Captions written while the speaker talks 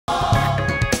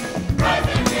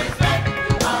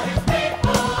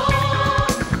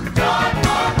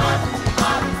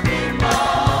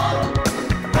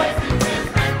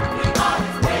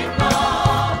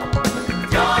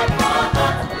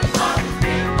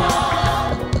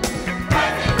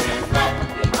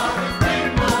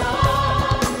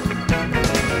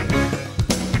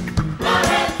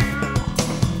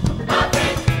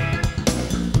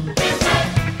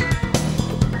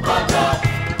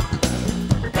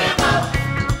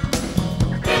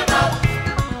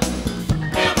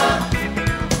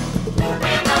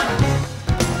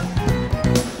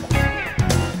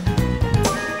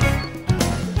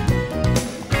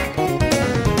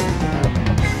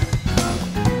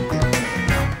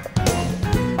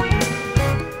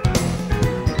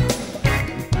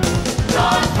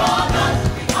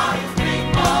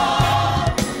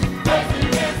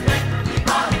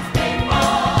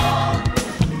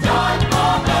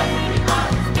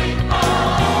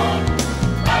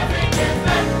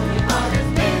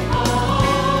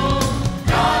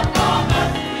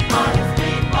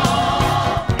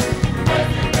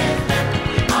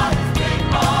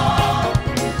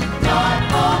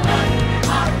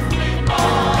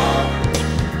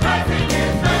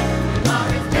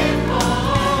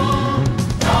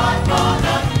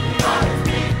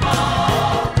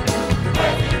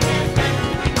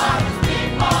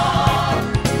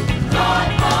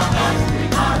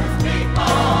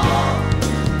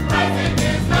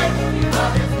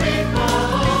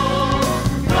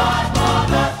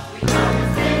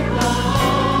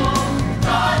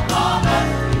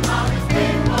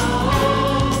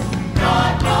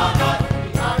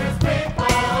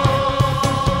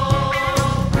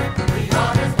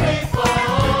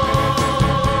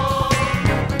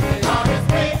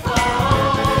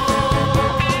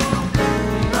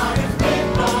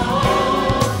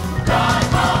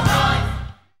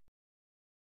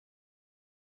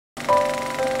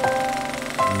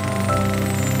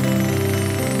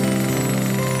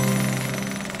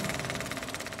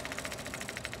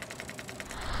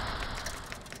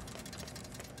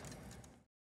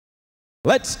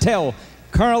Let's tell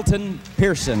Carlton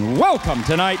Pearson welcome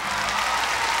tonight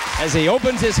as he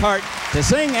opens his heart to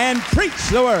sing and preach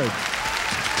the word.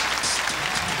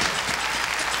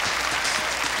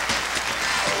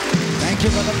 Thank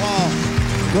you, Brother Paul.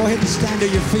 Go ahead and stand to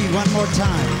your feet one more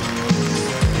time.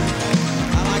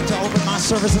 I like to open my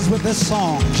services with this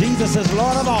song. Jesus is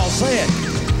Lord of all. Say it.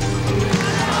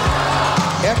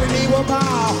 Every knee will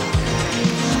bow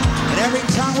and every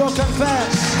tongue will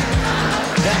confess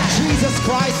that Jesus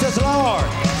Christ is Lord.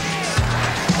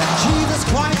 That Jesus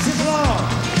Christ is Lord.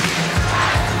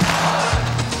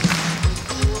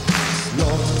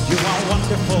 Lord, you are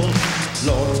wonderful.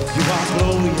 Lord, you are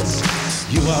glorious.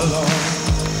 You are Lord.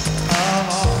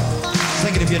 Oh,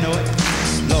 sing it if you know it.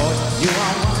 Lord, you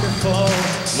are wonderful.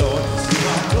 Lord, you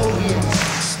are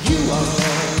glorious. You are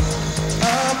Lord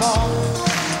of all.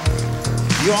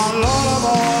 You are Lord of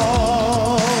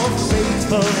all,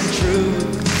 faithful and true.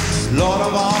 Lord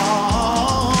of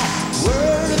all,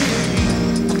 worthy are you.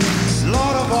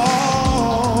 Lord of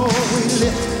all, we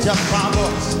lift up our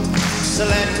voice to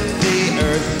let the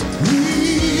earth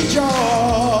rejoice.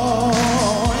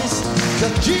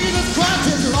 'Cause Jesus Christ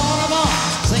is Lord of all.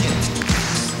 Sing it.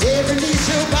 Every knee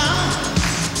shall bow,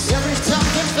 every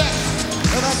tongue confess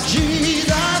that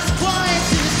Jesus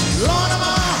Christ is Lord of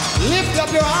all. Lift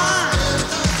up your eyes,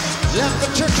 let the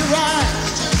church arise.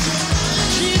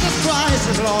 Jesus Christ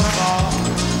is Lord of all.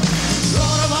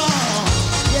 Lord of all.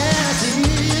 Yes, he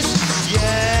is.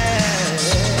 Yes.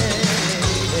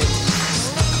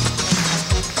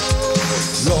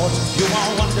 Lord, you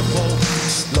are wonderful.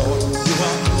 Lord, you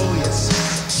are glorious.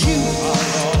 You are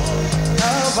Lord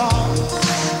of all.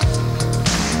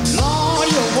 Lord,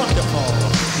 you're wonderful.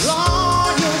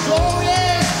 Lord, you're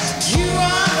glorious. You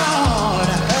are Lord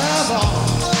of all.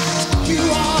 You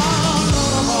are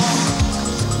Lord of all.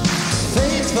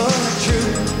 Faithful and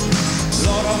true,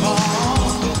 Lord of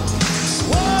all,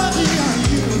 worthy are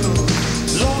you,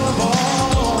 Lord of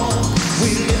all. We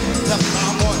lift up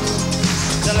our voice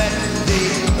to let the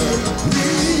earth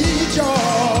rejoice.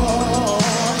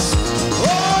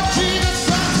 Oh, Jesus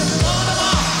Christ is Lord of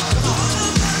all.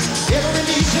 Every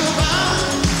knee shall bow,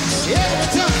 every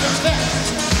tongue confess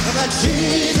that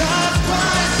Jesus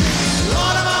Christ is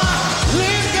Lord of all.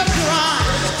 Lift up your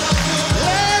eyes,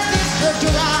 let this church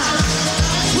arise.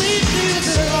 Sweet Jesus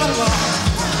is Lord of all.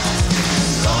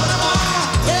 Lord of all,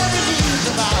 every knee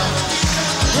shall bow,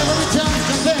 every tongue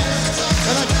confess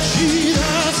that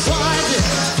Jesus Christ is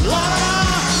Lord of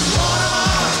all. Lord of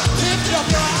all, lift up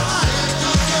your eyes,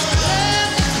 let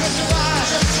the church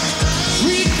arise.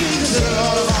 Sweet Jesus is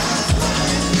Lord of all.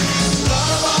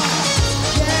 Lord of all,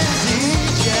 yes,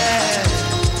 he's yes.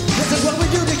 This is what we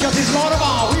do because he's Lord of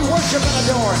all. We worship and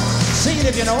adore him. Sing it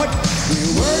if you know it. We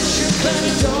worship and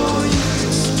adore you.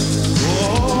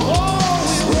 Oh,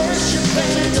 we worship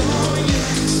and adore you.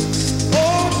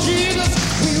 Oh, Jesus,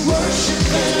 we worship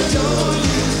and adore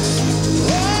you.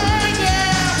 Oh,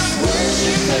 yeah, we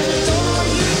worship and adore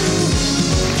you.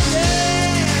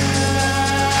 Yeah.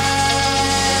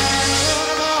 Lord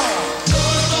of all,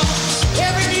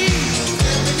 every knee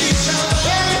shall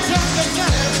bow, every tongue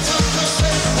confess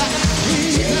that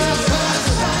Jesus Christ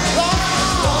is Lord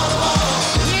of all.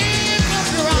 Lift up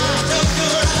your eyes,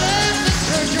 let the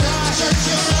church arise.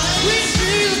 Sweet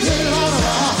Jesus is Lord of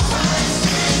all.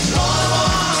 Lord of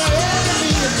all, every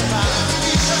knee shall bow,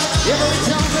 every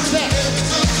tongue confess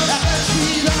that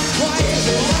Jesus Christ is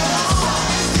Lord of all.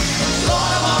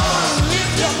 Lord of all,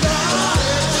 lift up your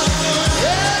eyes.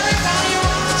 Everybody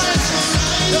watches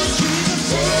the Jesus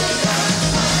Christ.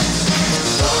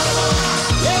 Lord of all,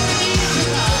 every knee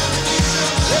shall bow,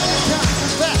 every tongue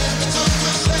confess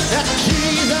that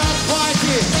Jesus Christ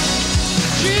is.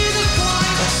 Jesus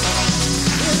Christ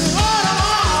is Lord of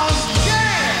all.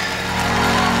 Yeah.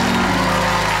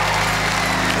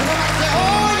 Everybody say,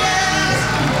 oh yes.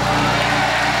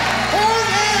 Oh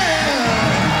yeah.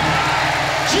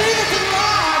 Jesus is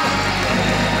Lord.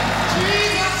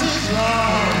 Jesus is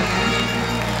Lord.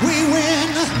 We win.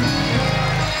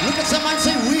 Look at somebody and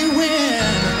say, we win.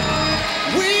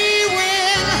 We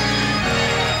win.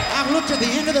 I've looked at the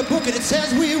end of the book and it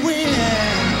says we win.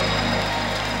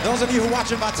 Those of you who are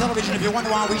watching by television, if you wonder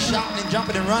why we're shouting and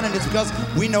jumping and running, it's because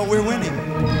we know we're winning.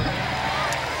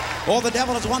 Oh, the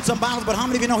devil has won some battles, but how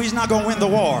many of you know he's not going to win the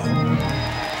war?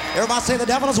 Everybody say the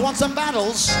devil has won some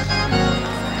battles,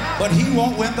 but he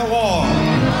won't win the war.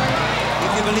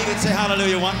 If you believe it, say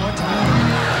hallelujah one more time.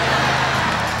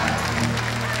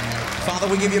 Father,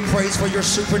 we give you praise for your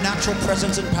supernatural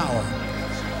presence and power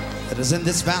that is in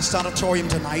this vast auditorium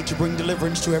tonight to bring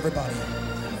deliverance to everybody.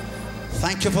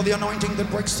 Thank you for the anointing that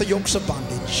breaks the yokes of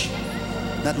bondage,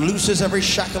 that looses every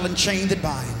shackle and chain that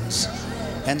binds. chains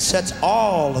and sets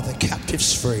all of the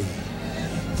captives free.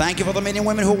 Thank you for the men and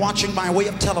women who are watching by way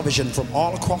of television from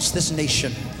all across this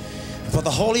nation, for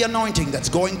the holy anointing that's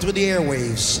going through the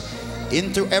airwaves,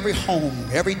 in through every home,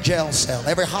 every jail cell,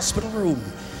 every hospital room,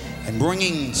 and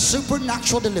bringing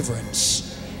supernatural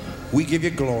deliverance. We give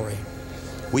you glory.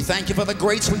 We thank you for the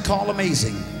grace we call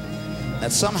amazing,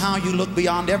 that somehow you look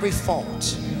beyond every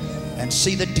fault and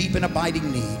see the deep and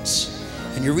abiding needs,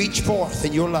 and you reach forth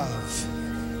in your love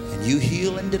and you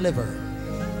heal and deliver.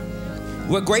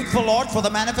 We're grateful, Lord, for the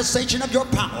manifestation of your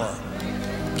power.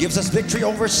 Gives us victory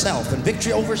over self and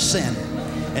victory over sin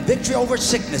and victory over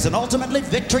sickness and ultimately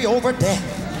victory over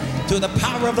death through the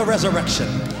power of the resurrection.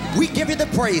 We give you the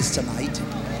praise tonight.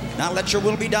 Now let your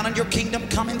will be done and your kingdom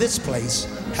come in this place.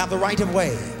 Have the right of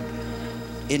way.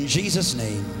 In Jesus'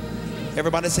 name.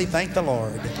 Everybody say, thank the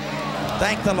Lord.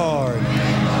 Thank the Lord.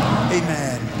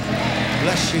 Amen.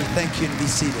 Bless you. Thank you, and be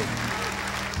seated.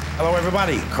 Hello,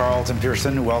 everybody. Carlton,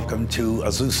 Pearson. Welcome to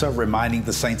AZUSA, reminding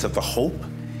the saints of the hope.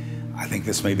 I think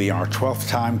this may be our 12th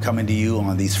time coming to you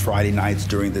on these Friday nights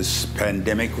during this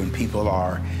pandemic when people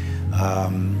are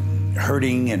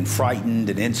hurting and frightened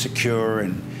and insecure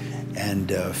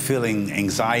and feeling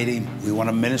anxiety. We want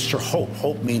to minister hope.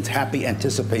 Hope means happy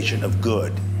anticipation of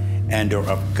good and or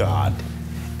of God.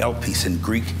 Elpis in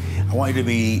Greek. I want you to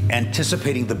be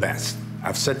anticipating the best.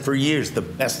 I've said for years, the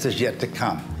best is yet to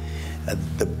come.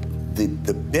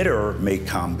 The bitter may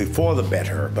come before the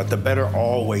better, but the better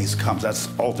always comes. That's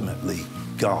ultimately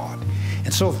God.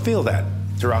 And so feel that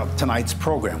throughout tonight's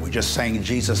program. We just sang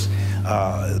Jesus,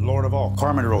 Lord of all.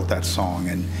 Carmen wrote that song,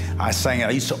 and I sang it.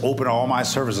 I used to open all my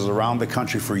services around the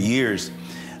country for years.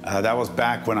 That was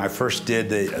back when I first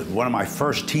did one of my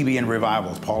first TBN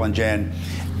revivals, Paul and Jan.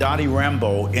 Dottie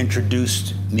Rambo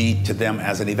introduced me to them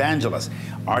as an evangelist.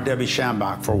 R.W.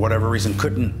 Shambach, for whatever reason,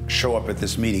 couldn't show up at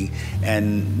this meeting,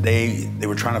 and they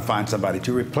were trying to find somebody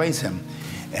to replace him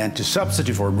and to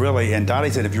substitute for him, really. And Dottie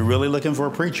said, if you're really looking for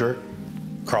a preacher,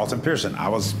 Carlton Pearson.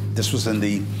 This was in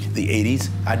the 80s.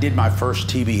 I did my first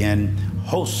TBN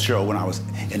host show when I was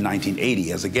in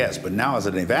 1980 as a guest, but now as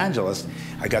an evangelist,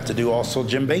 I got to do also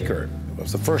Jim Baker. I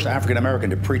was the first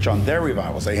African-American to preach on their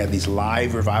revivals. They had these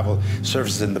live revival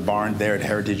services in the barn there at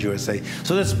Heritage USA.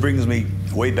 So this brings me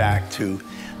way back to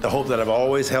the hope that I've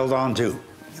always held on to,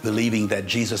 believing that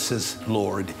Jesus is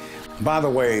Lord. By the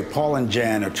way, Paul and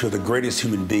Jan are two of the greatest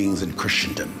human beings in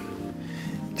Christendom.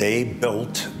 They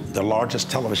built the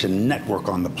largest television network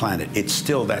on the planet. It's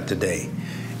still that today.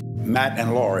 Matt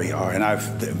and Laurie are,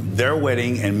 and their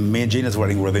wedding and me and Gina's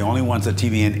wedding were the only ones that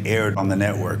TVN aired on the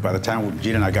network. By the time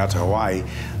Gina and I got to Hawaii,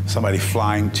 somebody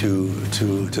flying to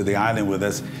the island with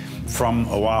us from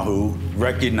Oahu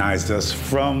recognized us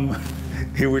from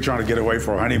here. We were trying to get away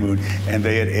for a honeymoon, and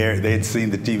they had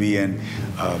seen the TVN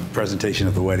presentation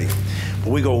of the wedding. But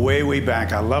we go way, way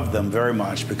back. I love them very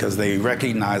much because they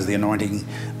recognized the anointing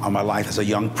on my life as a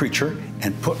young preacher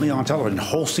and put me on television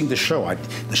hosting the show.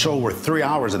 The show were 3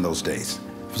 hours in those days.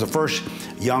 I was the first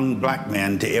young black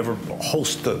man to ever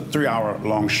host the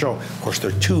 3-hour-long show. Of course,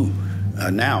 there are 2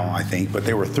 now, I think, but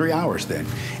they were 3 hours then.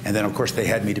 And then, of course, they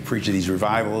had me to preach at these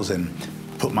revivals and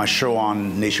put my show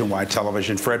on nationwide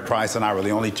television. Fred Price and I were the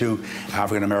only 2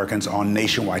 African Americans on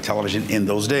nationwide television in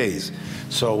those days.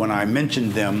 So when I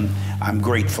mentioned them, I'm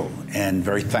grateful and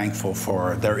very thankful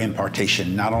for their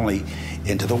impartation, not only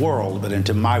into the world, but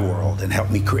into my world, and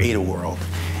helped me create a world.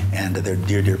 And they're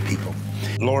dear, dear people.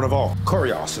 Lord of all,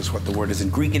 kurios is what the word is in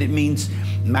Greek, and it means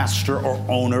master or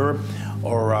owner,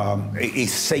 or a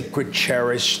sacred,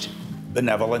 cherished,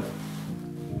 benevolent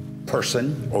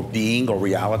person or being or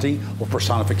reality or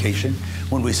personification.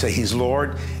 When we say he's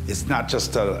Lord, it's not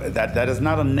just that is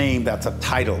not a name, that's a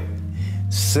title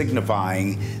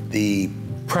signifying the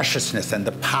preciousness and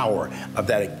the power of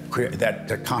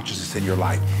that consciousness in your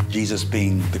life. Jesus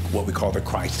being what we call the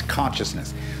Christ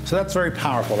consciousness. So that's very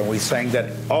powerful, and we sang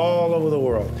that all over the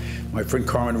world. My friend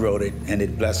Carmen wrote it, and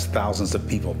it blessed thousands of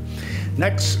people.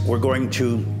 Next, we're going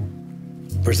to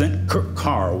present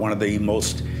Carr, one of the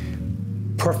most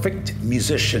perfect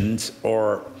musicians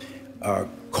or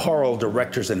choral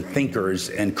directors and thinkers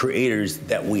and creators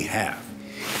that we have.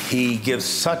 He gives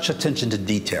such attention to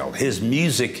detail. His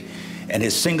music and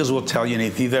his singles will tell you, and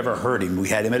if you've ever heard him, we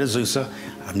had him at AZUSA.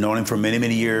 I've known him for many,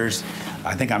 many years.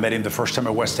 I think I met him the first time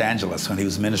at West Angeles when he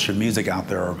was Minister of Music out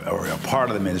there, or a part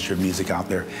of the Ministry of Music out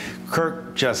there.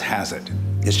 Kirk just has it.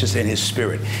 It's just in his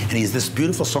spirit. And he's this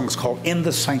beautiful song. It's called In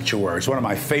the Sanctuary. It's one of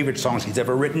my favorite songs he's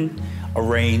ever written,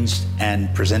 arranged,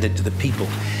 and presented to the people.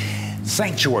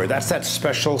 Sanctuary, that's that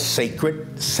special,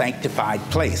 sacred, sanctified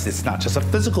place. It's not just a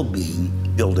physical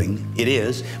building, it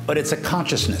is, but it's a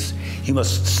consciousness. You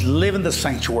must live in the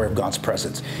sanctuary of God's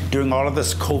presence. During all of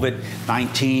this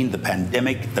COVID-19, the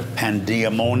pandemic, the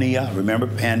pandemonia, remember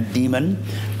pandemon,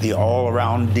 the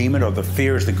all-around demon, or the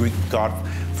fear is the Greek god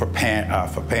for pond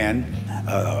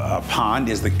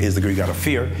is the Greek god of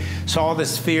fear. So all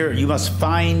this fear, you must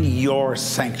find your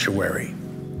sanctuary.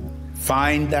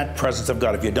 Find that presence of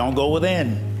God. If you don't go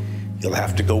within, you'll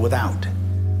have to go without.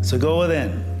 So go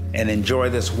within and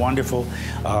enjoy this wonderful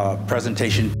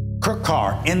presentation.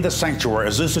 Carr, In the Sanctuary,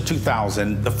 AZUSA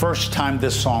 2000, the first time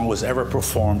this song was ever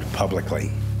performed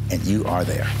publicly, and you are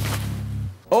there.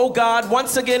 Oh God,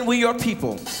 once again we your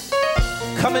people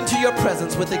come into your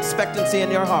presence with expectancy in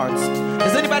your hearts.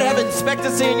 Does anybody have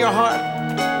expectancy in your heart?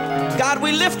 God,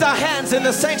 we lift our hands in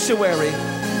the sanctuary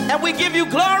and we give you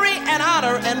glory and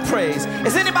honor and praise.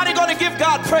 Is anybody going to give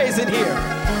God praise in here?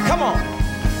 Come on,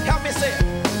 help me say it.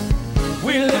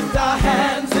 We lift our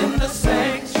hands in the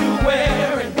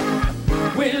sanctuary.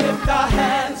 We lift our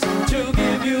hands to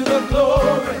give you the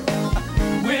glory.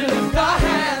 We lift our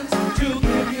hands to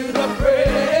give you the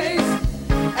praise.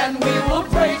 And we will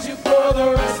praise you for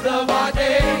the rest of our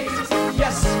days.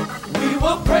 Yes, we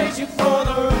will praise you for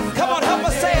the rest of our days. Come on, help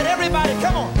us say it, everybody,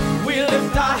 come on. We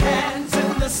lift our hands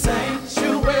in the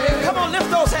sanctuary. Come on, lift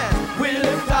those hands. We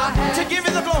lift our hands to give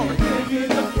you the glory. To give you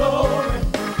the glory.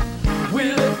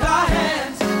 We lift our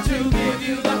hands to give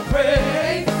you the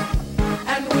praise.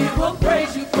 And we will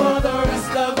praise you for the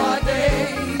rest of our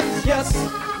days. Yes, we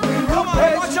will praise you. Come on, I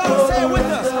want y'all to say it with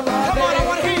us. Come on, I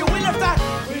want to hear you. We lift our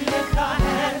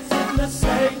hands in the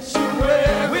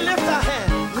sanctuary. We lift our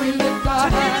hands. We lift our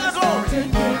hands to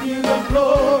give you the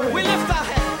glory. We lift our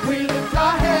hands. We lift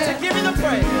our hands to give you the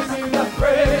praise.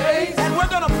 And we're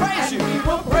going to praise you. And we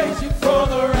will praise you for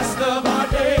the rest of our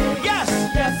days. Yes.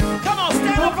 Yes. Come on,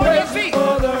 stand up on your feet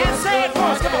and say it for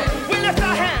us. Come on. We lift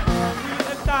our hands. We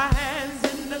lift our hands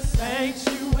in the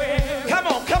sanctuary. Come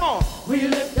on, come on. We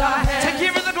lift our hands to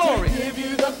give you the glory. To give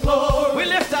you the glory. We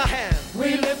lift our hands.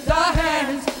 We lift our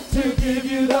hands to give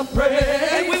you the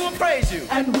praise. And we will praise you.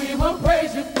 And we will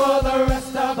praise you for the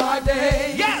rest of our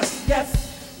days. Yes. Yes.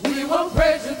 We will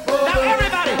praise you for now,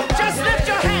 everybody, just lift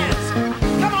your hands.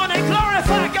 Come on and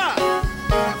glorify God.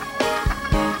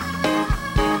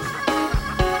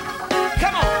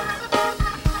 Come on.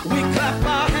 We clap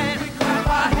our hands. We clap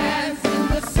our hands in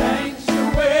the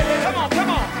sanctuary. Come on, come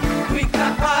on. We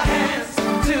clap our hands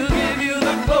to give you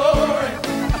the glory.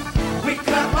 We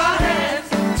clap our hands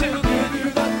to give you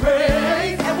the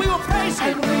praise. And we will praise you.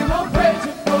 And we will praise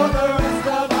you for the rest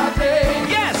of our days.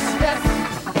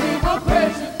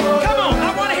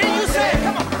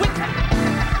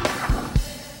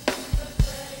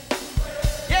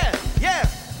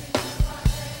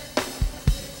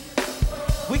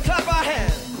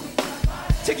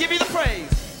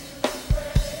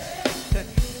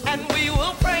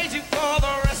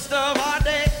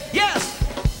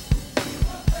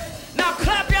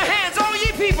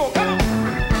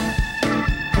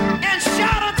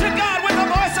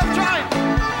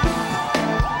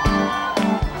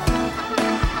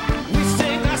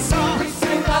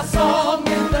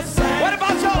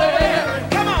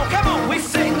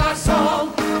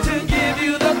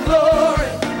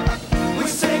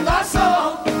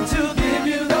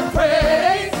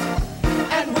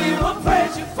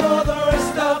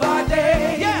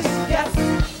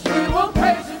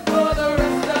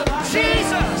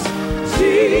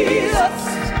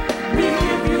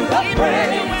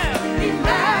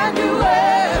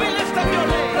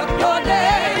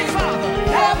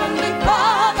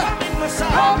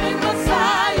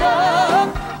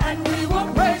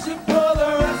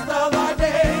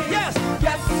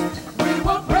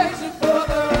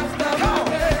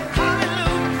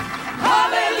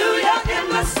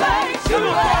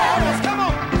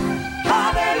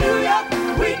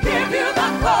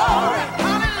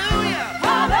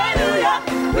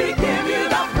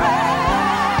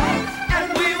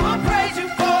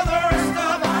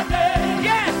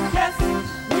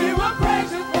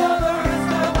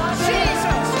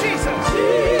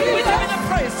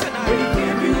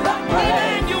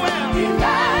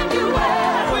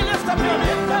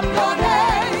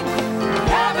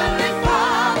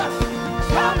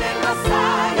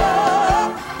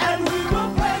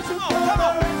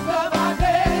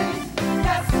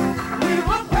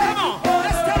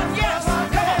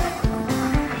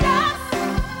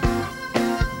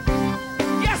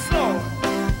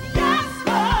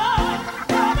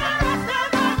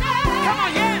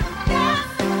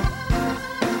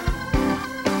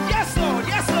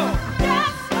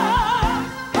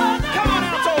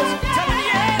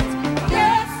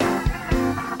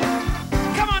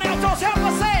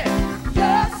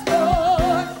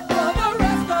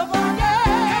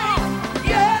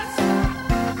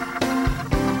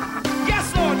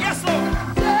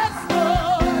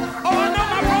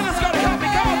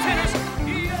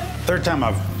 every time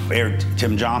I've aired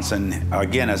Tim Johnson,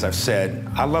 again, as I've said,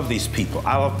 I love these people.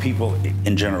 I love people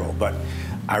in general, but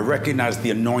I recognize the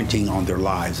anointing on their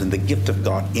lives and the gift of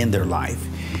God in their life.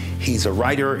 He's a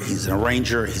writer, he's an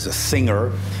arranger, he's a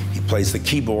singer. He plays the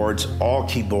keyboards,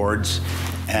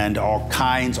 and all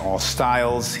kinds, all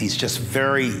styles. He's just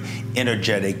very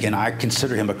energetic, and I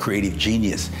consider him a creative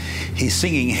genius. He's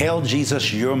singing "Hail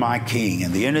Jesus, You're My King,"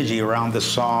 and the energy around the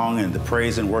song and the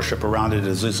praise and worship around it at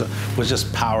AZUSA was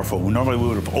just powerful. Normally we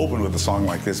would have opened with a song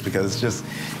like this because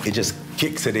it just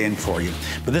kicks it in for you.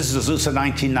 But this is AZUSA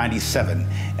 1997,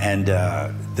 and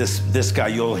this guy,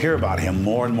 you'll hear about him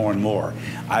more and more and more.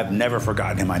 I've never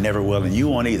forgotten him, I never will, and you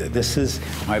won't either. This is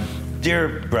my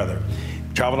dear brother.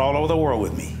 Traveled all over the world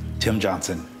with me, Tim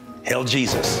Johnson. Hail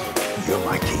Jesus, You're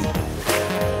My King.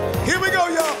 Here we go,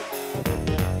 y'all.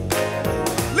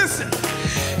 Listen.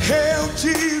 Hail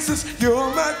Jesus,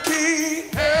 You're my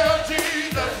King. Hail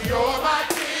Jesus, You're my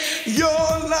King.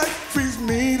 Your life frees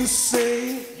me to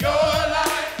sing. Your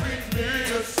life frees me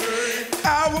to sing.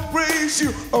 I will praise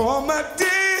you all my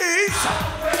days.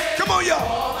 Come on, y'all.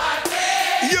 All my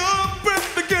days. You're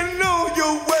perfect in all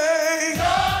your ways.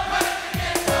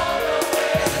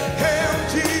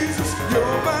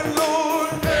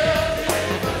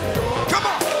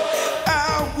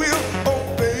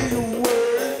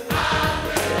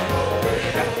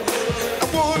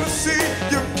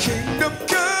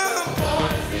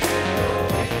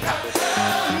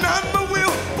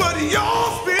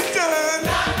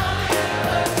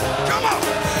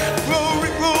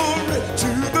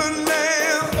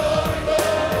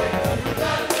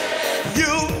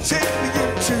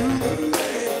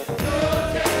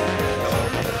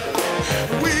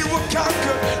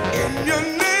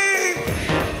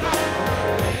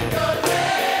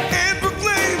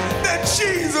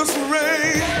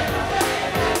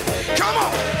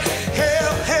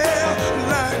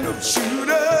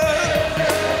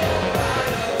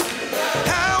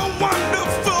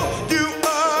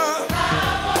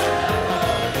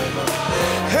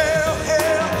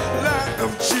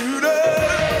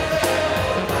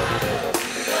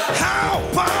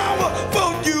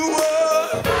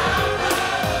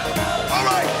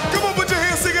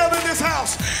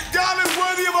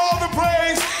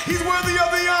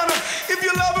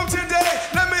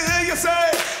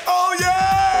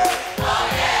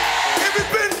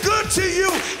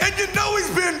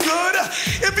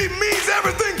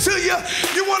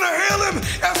 You want to hail him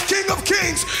as King of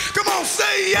Kings? Come on,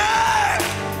 say yeah!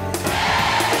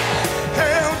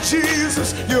 Hail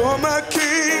Jesus, You're my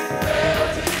King.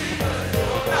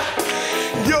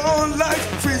 Your life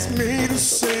frees me to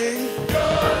sing.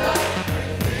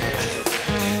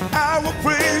 I will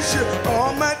praise you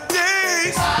all my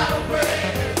days.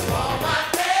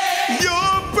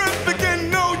 You're perfect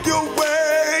in all your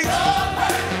ways.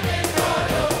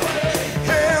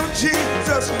 Hail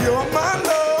Jesus, You're my Lord.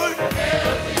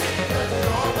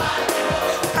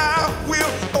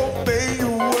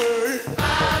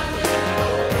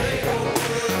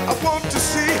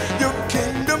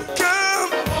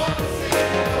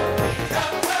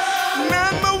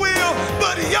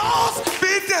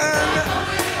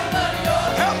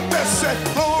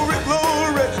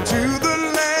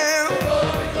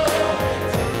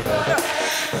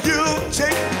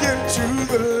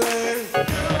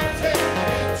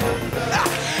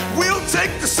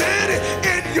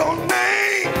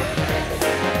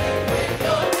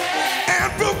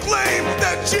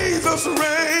 Jesus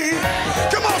reign.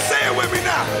 Come on, say it with me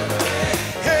now.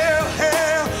 Hail,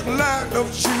 hail, Lion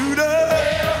of Judah.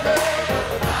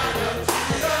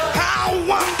 How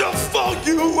wonderful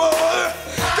you are.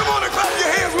 Come on and clap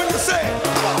your hands when you say it.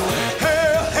 Come on.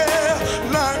 Hail, hail,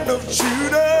 Lion of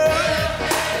Judah.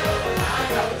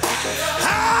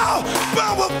 How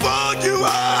powerful you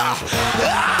are.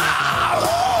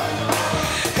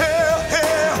 Hail,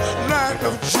 hail, Lion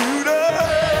of Judah.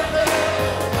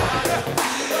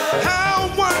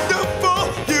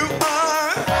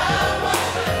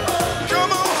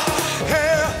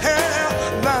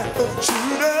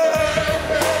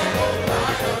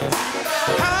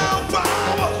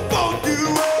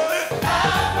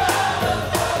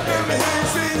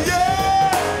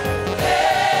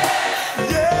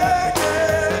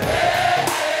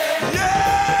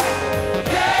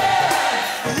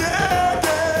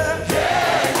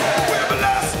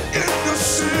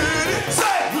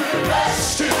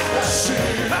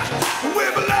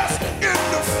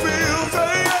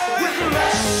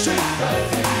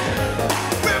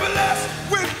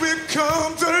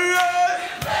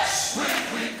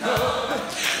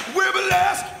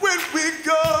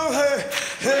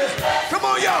 Come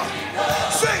on, y'all.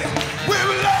 Sing it. We're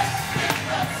blessed.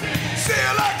 Say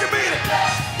it like you mean it.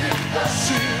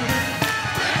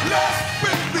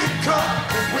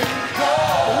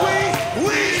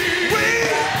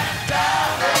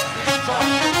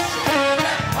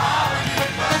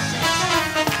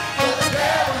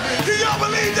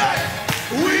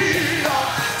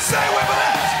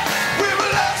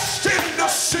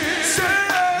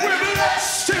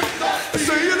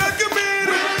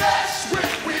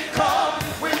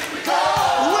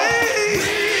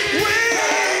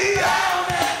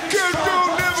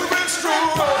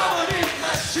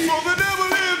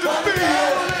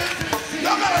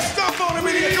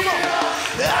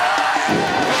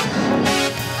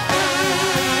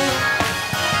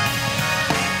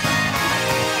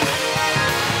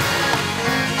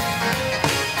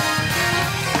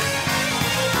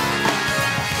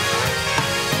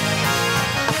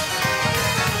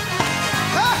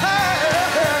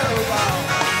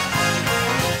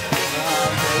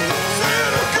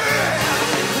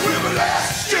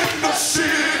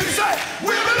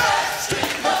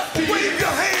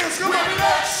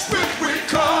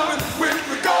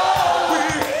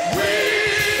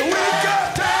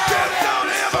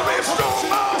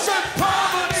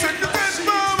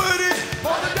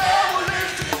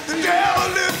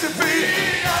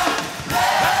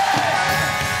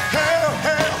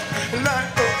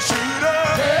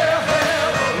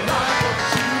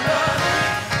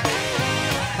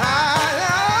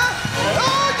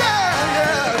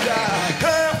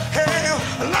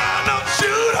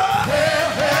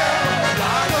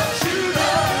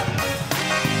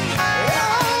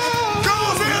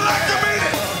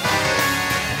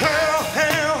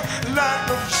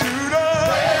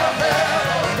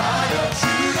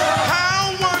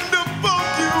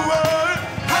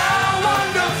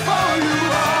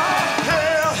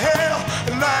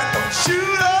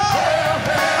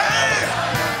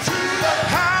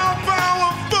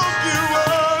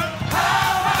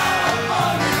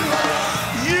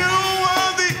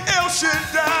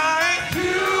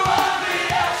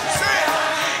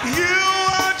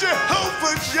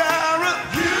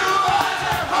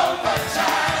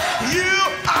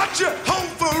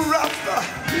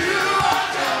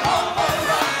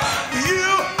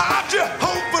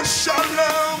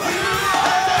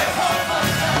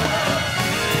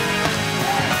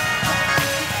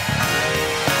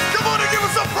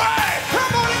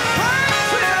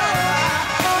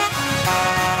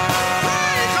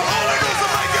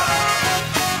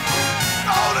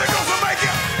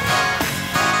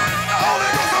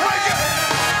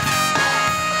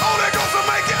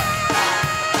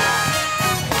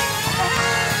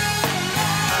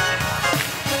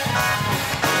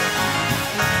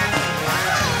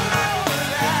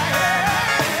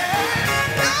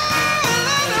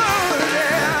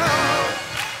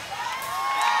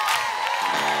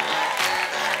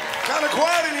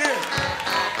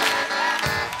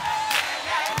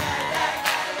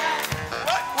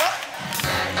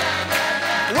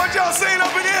 rain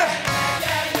up in here?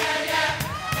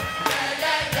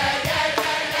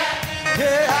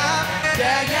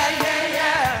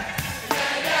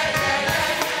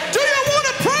 Do you want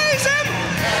to praise him?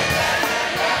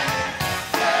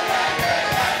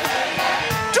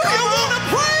 Do you want to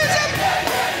praise him?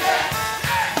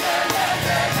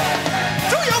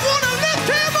 Do you want to lift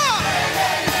him up?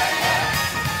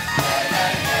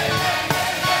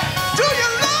 Do you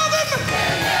love him?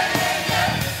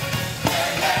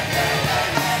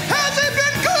 Has he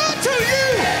been good to you?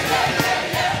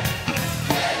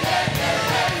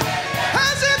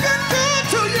 Has he been good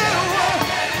to you?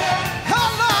 Oh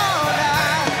Lord,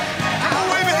 I'll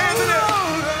wave your hands in there.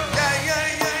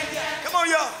 Come on,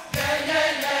 y'all.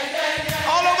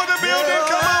 All over the building.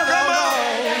 Come on, come on.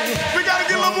 We gotta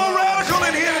get a little more radical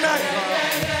in here tonight.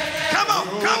 Come on,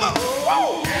 come on.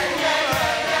 Woo.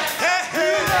 Hey,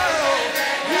 hey.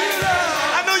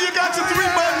 I know you got your 3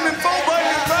 button and 4 button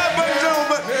and 5 buttons on,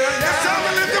 but it's time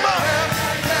to lift them up.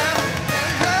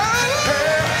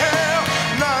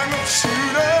 Line up,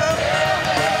 shooter.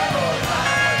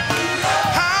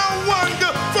 How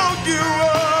wonderful you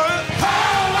are.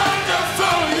 How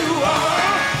wonderful you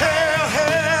are. Hell,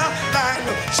 hell, line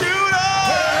up, shooter.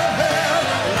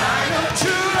 Line up,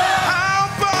 shooter. How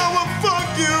powerful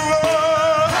you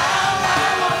are. How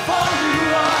powerful you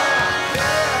are.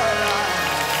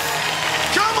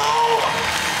 Come on,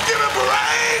 give him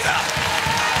praise.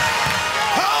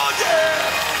 Oh yeah.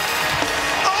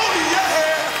 Oh yeah.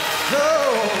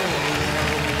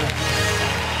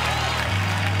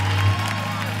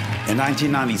 In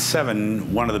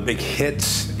 1997, one of the big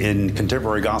hits in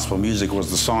contemporary gospel music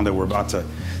was the song that we're about to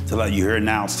let you hear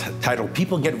now. It's titled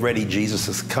 "People Get Ready, Jesus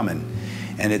is Coming."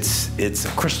 And it's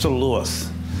Crystal Lewis,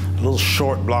 a little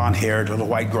short, blonde-haired, little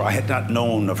white girl. I had not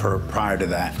known of her prior to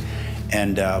that.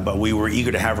 But we were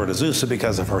eager to have her at AZUSA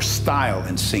because of her style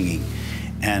in singing.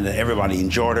 And everybody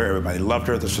enjoyed her, everybody loved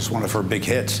her. This was one of her big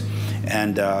hits.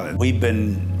 And we've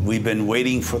been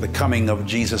waiting for the coming of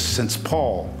Jesus since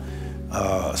Paul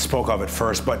spoke of it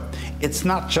first. But it's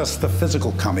not just the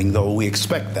physical coming, though we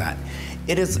expect that.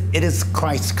 It is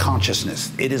Christ's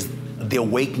consciousness. It is the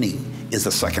awakening is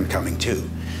the second coming too.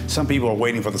 Some people are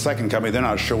waiting for the second coming. They're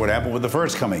not sure what happened with the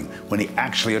first coming when he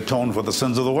actually atoned for the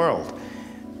sins of the world.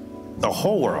 The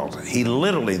whole world. He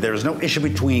literally, there's no issue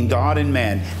between God and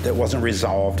man that wasn't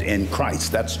resolved in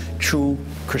Christ. That's true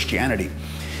Christianity.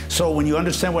 So when you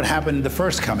understand what happened in the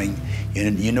first coming,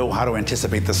 you know how to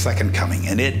anticipate the second coming.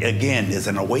 And it, again, is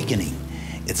an awakening.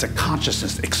 It's a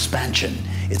consciousness expansion.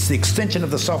 It's the extension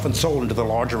of the self and soul into the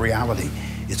larger reality.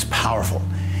 It's powerful.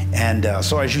 And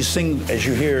so as you sing, as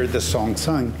you hear this song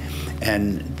sung,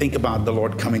 and think about the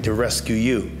Lord coming to rescue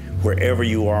you, wherever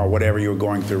you are, whatever you're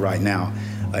going through right now,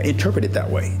 interpret it that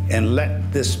way, and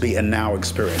let this be a now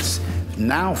experience.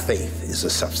 Now faith is the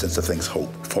substance of things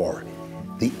hoped for,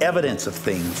 the evidence of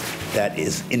things that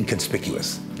is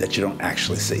inconspicuous, that you don't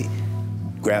actually see.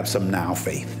 Grab some now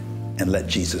faith and let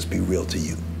Jesus be real to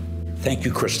you. Thank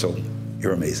you, Crystal.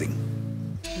 You're amazing.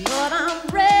 Lord, I'm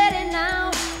ready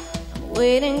now. I'm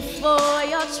waiting for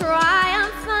your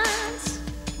triumphant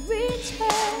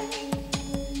return.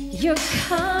 You're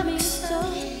coming so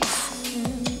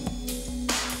soon.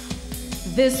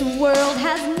 This world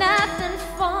has nothing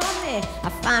for me. I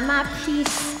find my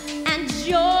peace and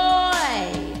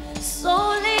joy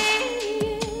solely in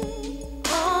you,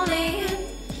 only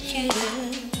in you.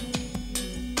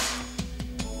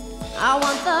 I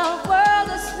want the world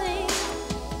to sing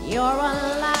you're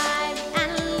alive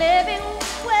and living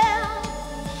well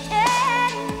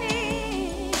in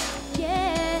me.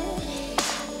 Yeah,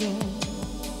 yeah.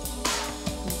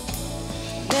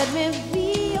 Let me be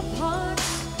a part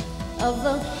of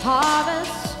the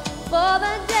harvest, for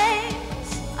the days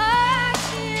are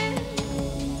here.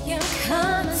 You're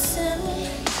coming soon.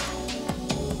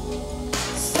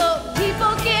 So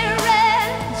people get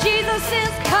ready, Jesus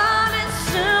is coming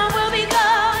soon. We'll be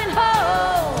going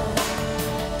home.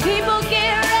 People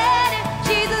get ready,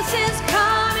 Jesus is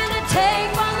coming to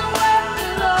take from the world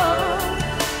alone.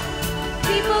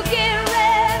 People get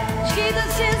ready,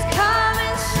 Jesus is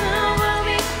coming soon. We'll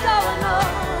be going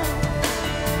home.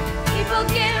 People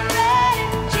get ready,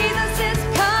 Jesus is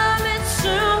coming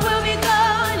soon. We'll be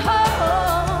going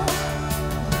home.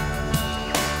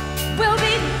 We'll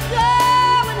be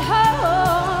going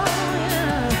home.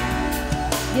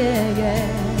 Yeah, yeah, yeah.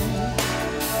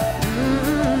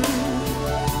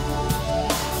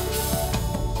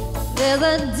 There's a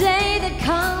day that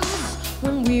comes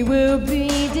when we will be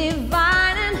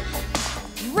dividing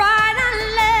right and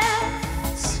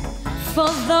left, for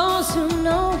those who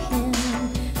know him,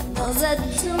 those that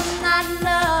do not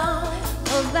know,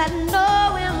 those that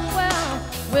know him well.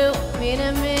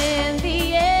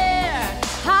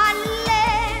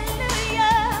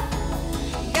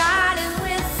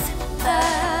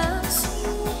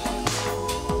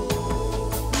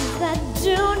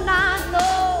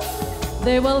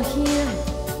 they will hear,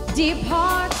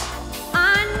 depart,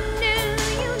 I knew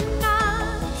you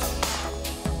not.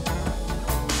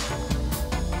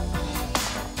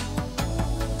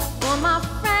 For my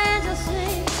friends to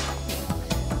sing,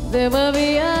 there will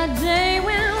be a day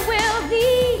when we'll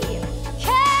be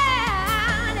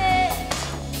counted.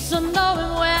 So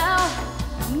knowing well,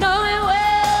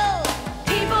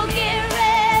 people get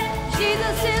ready,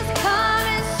 Jesus is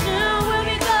coming soon, we'll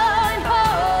be going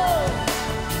home.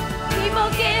 People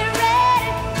get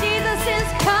ready, Jesus is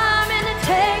coming to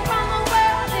take from the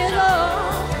world his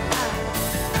own.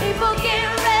 People get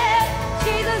ready,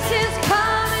 Jesus is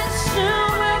coming soon,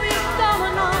 we'll be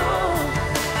going home.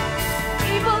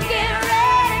 People get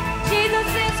ready, Jesus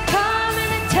is coming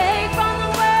to take from the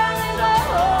world his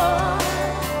own.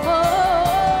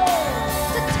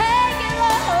 To take it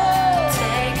all,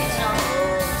 take it all,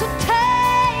 to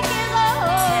take it all,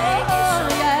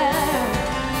 yeah,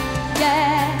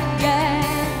 yeah, yeah,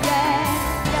 yeah,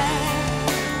 yeah.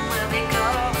 We'll be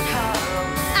going home.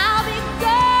 I'll be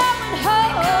going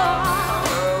home.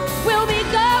 We'll be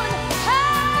going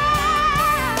home.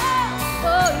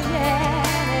 Oh yeah,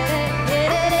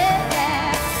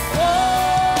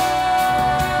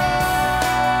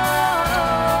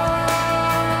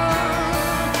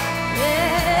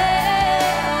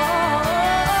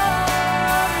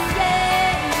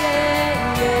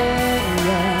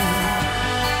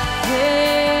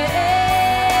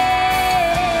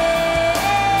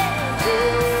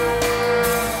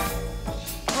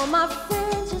 all my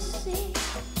friends, you see,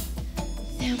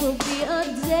 there will be a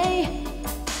day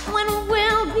when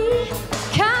we'll be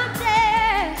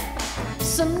counted.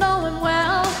 So knowing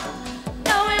well,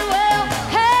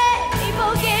 hey,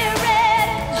 people get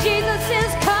ready, Jesus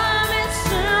is coming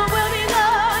soon, we'll be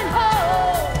going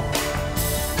home.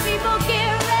 People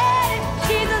get ready,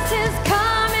 Jesus is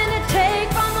coming to take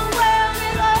from the world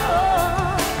his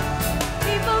own.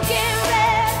 People get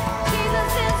ready,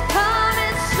 Jesus is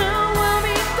coming soon, we'll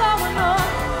be going home.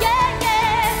 Yeah,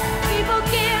 yeah. People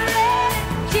get ready,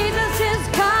 Jesus is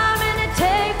coming to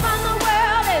take from the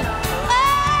world his own.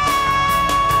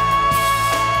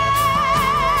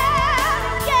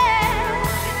 Yeah.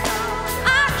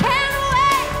 I can't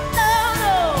wait, no,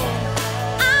 no.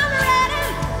 I'm ready,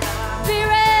 be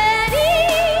ready.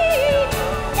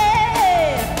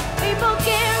 Yeah. People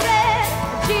get ready,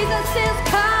 Jesus is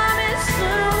coming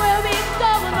soon, we'll be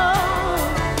going home.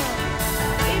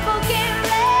 People get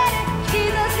ready,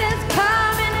 Jesus is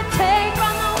coming to take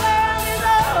from the world his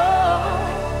own.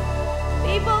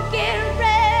 People get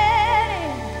ready.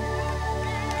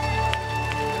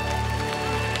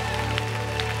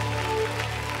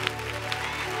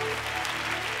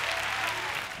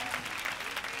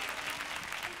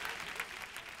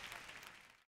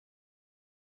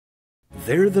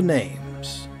 They're the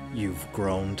names you've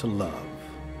grown to love.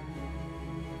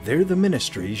 They're the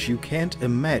ministries you can't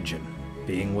imagine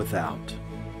being without.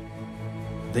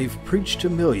 They've preached to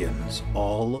millions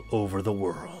all over the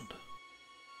world.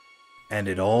 And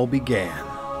it all began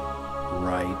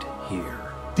right here.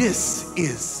 This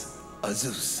is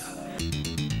AZUSA.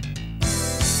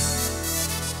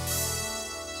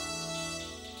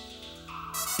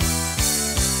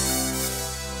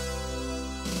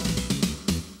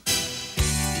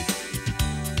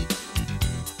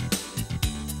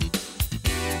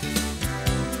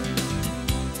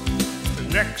 The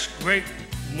next great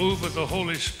move of the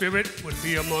Holy Spirit would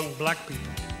be among black people.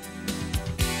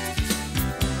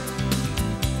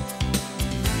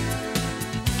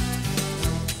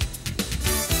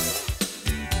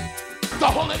 The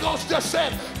Holy Ghost just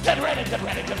said, get ready, get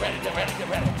ready, get ready, get ready, get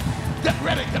ready. Get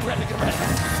ready, get ready, get ready.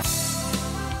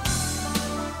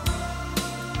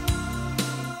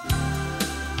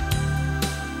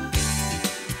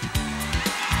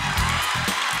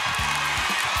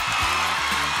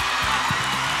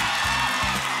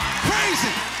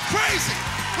 Crazy, crazy.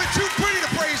 We're too pretty to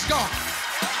praise God.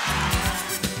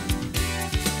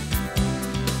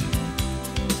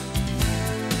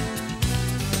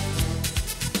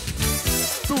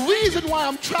 The reason why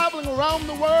I'm traveling around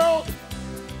the world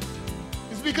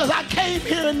is because I came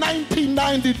here in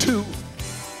 1992.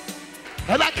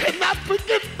 And I cannot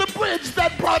forget the bridge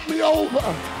that brought me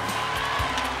over.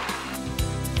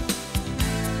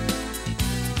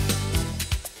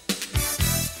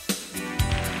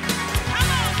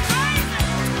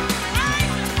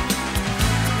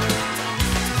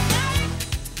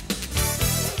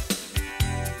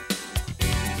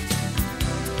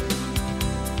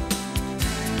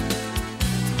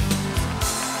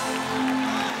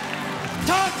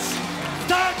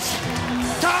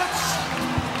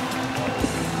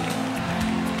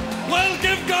 Well,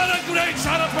 give God a great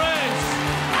shout of praise.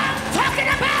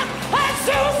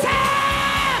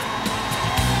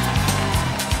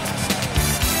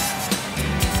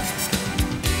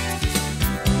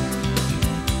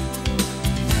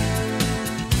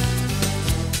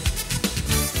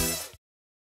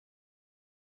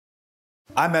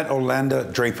 I met O'Landa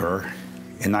Draper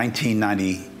in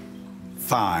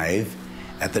 1995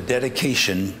 at the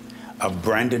dedication of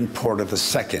Brandon Porter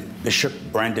II, Bishop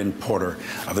Brandon Porter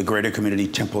of the Greater Community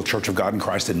Temple Church of God in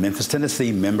Christ in Memphis,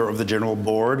 Tennessee, member of the General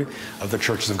Board of the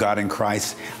Churches of God in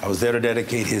Christ. I was there to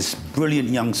dedicate his brilliant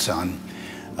young son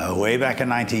way back in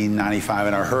 1995,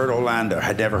 and I heard O'Landa. I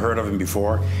had never heard of him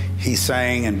before. He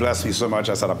sang and blessed me so much,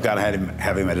 I said, I've got to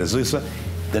have him at AZUSA.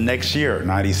 The next year,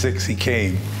 96, he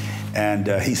came. And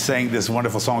he sang this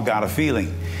wonderful song, Got a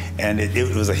Feeling, and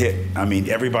it was a hit. I mean,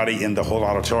 everybody in the whole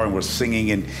auditorium was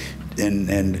singing and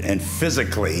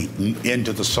physically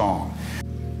into the song.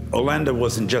 O'Landa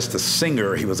wasn't just a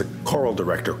singer, he was a choral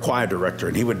director, choir director,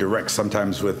 and he would direct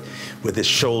sometimes with his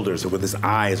shoulders or with his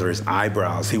eyes or his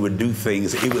eyebrows. He would do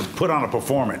things, he would put on a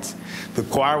performance. The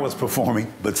choir was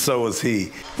performing, but so was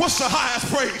he. What's the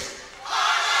highest praise?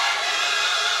 Hallelujah!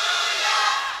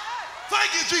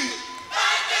 Thank you, Jesus.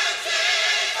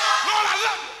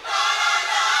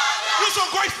 You're so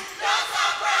grateful. You're so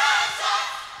grateful.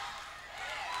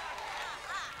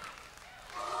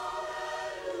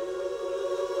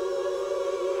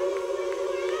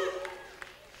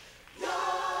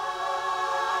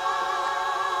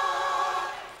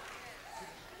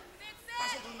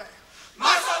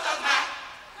 My soul does matter.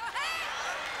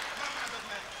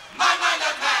 My mind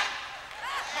does matter.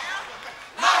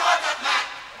 My heart does matter.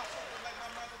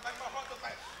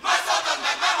 My soul does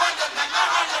matter. My mind does matter. My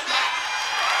heart does matter.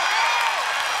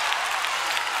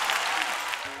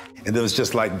 And there was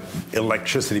just like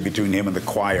electricity between him and the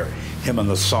choir, him and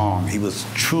the song. He was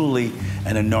truly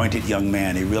an anointed young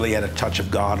man. He really had a touch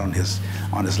of God on his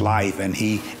life, and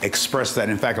he expressed that.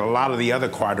 In fact, a lot of the other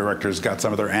choir directors got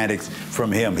some of their antics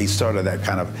from him. He started that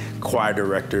kind of choir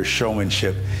director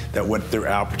showmanship that went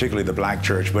throughout, particularly the black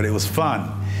church, but it was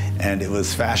fun, and it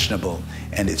was fashionable,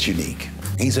 and it's unique.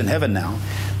 He's in heaven now.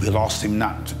 We lost him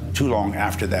not too long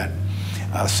after that.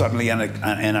 Suddenly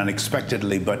and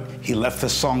unexpectedly, but he left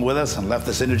this song with us and left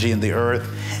this energy in the earth,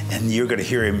 and you're going to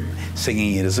hear him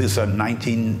singing in AZUSA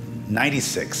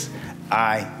 1996,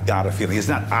 I Got a Feeling. It's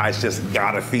not I, it's just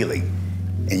got a feeling,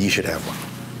 and you should have one.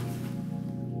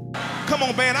 Come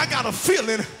on, man, I got a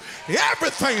feeling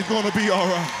everything's going to be all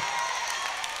right.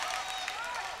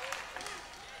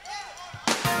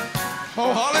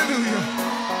 Oh, hallelujah.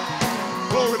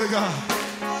 Glory to God.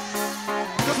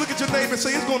 Just look at your neighbor and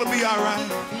say, it's going to be all right.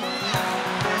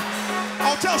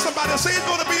 I'll tell somebody, say, it's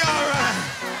going to be all right.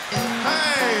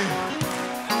 Hey,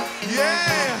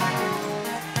 yeah.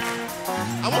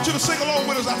 I want you to sing along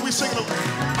with us as we sing it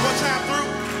one time through.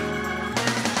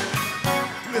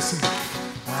 Listen.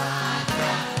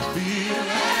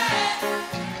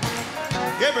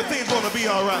 Everything's going to be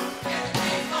all right.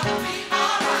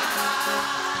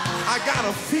 I got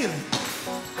a feeling.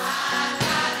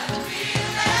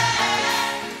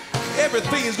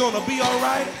 Everything's gonna be all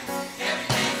right.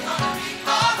 Everything's gonna be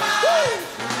all right. Woo!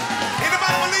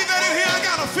 Anybody believe that in here? I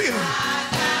got a feeling.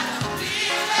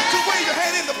 Just wave your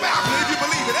hand in the balcony if you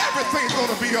believe it. Everything's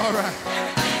gonna be all right.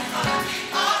 Everything's gonna be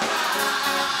all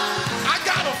right. I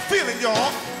got a feeling,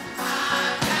 y'all.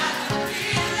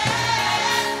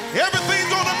 Everything's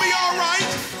gonna be all right.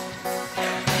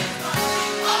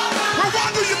 Well, why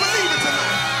do you believe it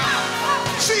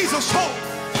tonight? Jesus told me.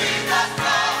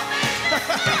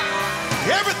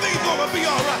 Everything's gonna be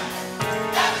all right.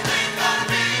 Everything's gonna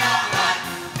be all right.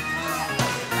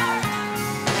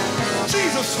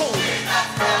 Jesus told me.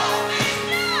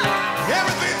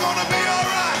 Everything's gonna be all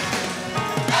right.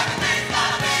 Everything's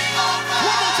gonna be all right.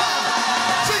 One more time.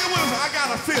 Sing it with us. I got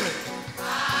a feeling.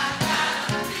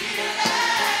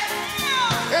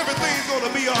 Everything's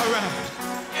gonna be all right.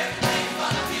 Everything's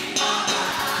gonna be all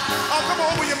right. Oh, come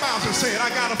on, open your mouth and say it. I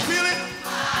got a feeling.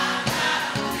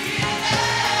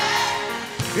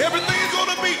 Everything's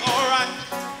gonna be all right.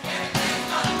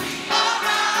 Everything's gonna be all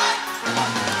right.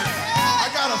 I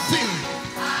got a feeling.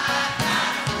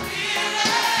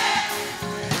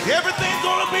 Everything's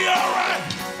gonna be all right.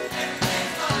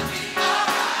 Everything's gonna be all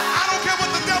right. I don't care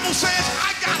what the devil says.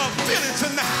 I got a feeling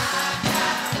tonight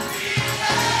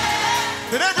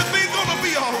that everything's gonna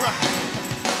be all right.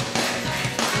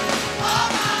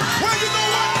 Well, you know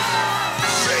what?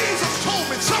 Jesus told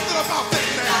me something about that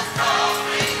now.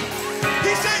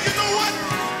 He said, you know what?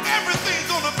 Everything's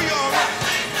gonna be all right.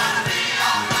 Everything's gonna be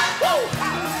all right. Woo!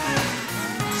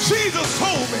 Jesus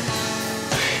told me.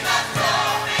 Jesus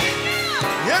told me.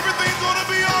 Everything's gonna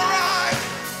be all right.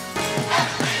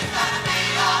 Everything's gonna be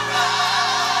all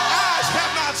right. Eyes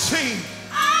have not seen.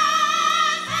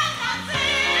 Eyes have not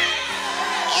seen.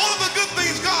 All of the good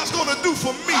things God's gonna do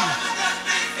for me. All of the good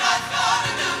things God's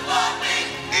gonna do for me.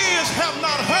 Ears have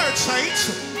not heard,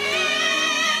 saints.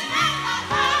 Ears have not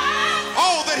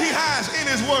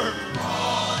word.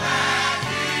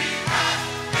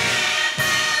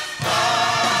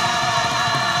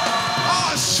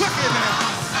 Oh, suck it now.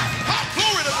 Hot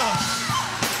glory to God.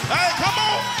 Hey, come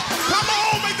on,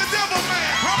 make the devil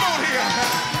mad. Come on here.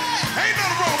 Ain't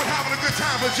nothing wrong with having a good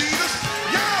time with Jesus.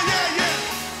 Yeah, yeah, yeah.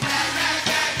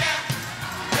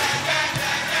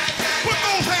 Put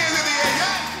those hands in the air,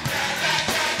 yeah.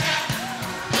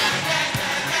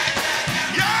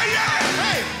 Yeah, yeah,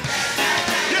 hey.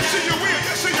 Yes, in your will,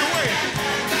 yes, in your way.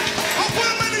 Oh, put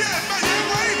them in the air, man,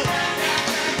 you're able.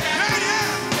 Yeah, yeah.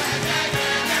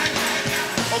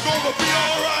 Oh, gonna be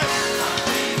all right.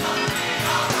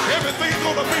 Everything's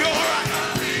gonna be all right.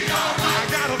 I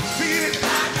gotta feel it.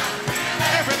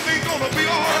 Everything's gonna be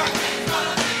all right.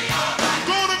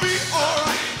 Gonna be all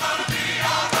right.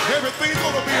 Everything's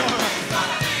gonna be all right.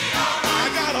 I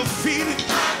gotta feel it.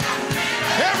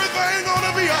 Everything's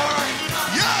gonna be all right.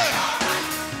 Yeah.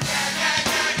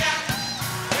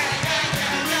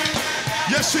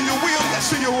 Yes, in your will,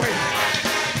 yes, in your way.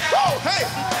 Woo, hey.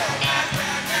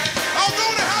 Oh, go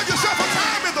to have yourself a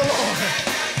time in the Lord.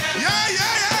 Yeah,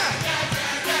 yeah, yeah.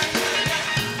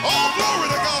 Oh, glory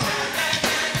to God.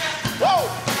 Woo.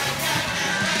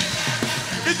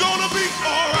 It's gonna be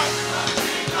all right.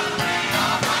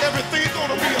 Everything's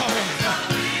gonna be all right.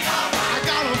 I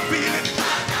gotta feel it.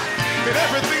 That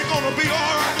everything's gonna be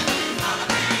all right.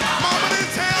 Mama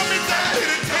didn't tell me, Daddy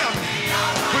didn't tell me.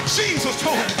 But Jesus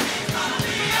told me.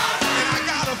 And I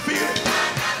gotta feel it.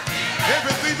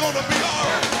 Everything's gonna be all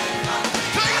right.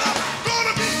 Take it up.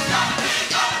 Gonna be.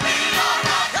 Everything's gonna be all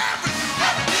right. Everything's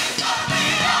gonna be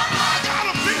all right. I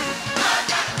gotta feel it.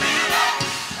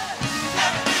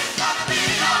 Everything's gonna be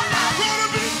all right. Gonna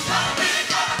be. Everything's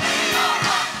gonna be all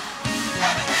right.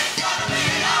 Everything's gonna be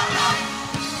all right.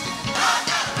 I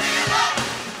gotta feel it.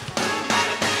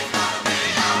 Everything's gonna be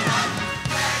all right.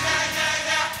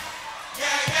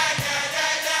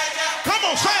 Come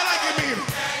on, say it like you mean it.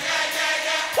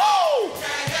 Woo!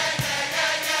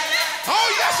 Oh,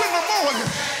 yes, in the morning.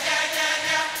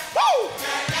 Woo!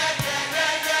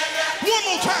 One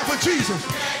more time for Jesus.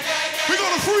 We're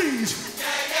going to freeze.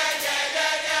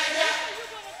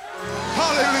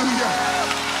 Hallelujah.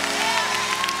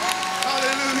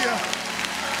 Hallelujah.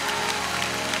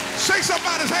 Shake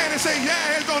somebody's hand and say,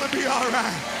 yeah, it's going to be all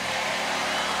right.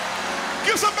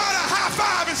 Give somebody a high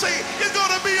five and say, it's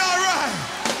going to be all right.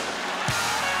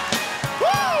 Woo!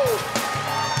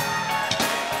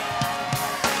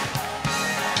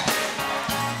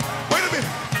 Wait a minute.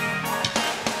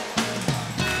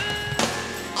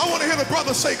 I want to hear the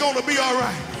brothers say, gonna be all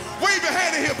right. Wave your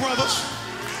hand in here, brothers.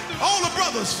 All the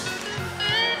brothers.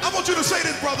 I want you to say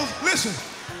this, brothers. Listen.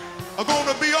 I'm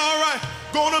gonna be all right.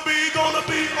 Gonna be all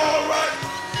right.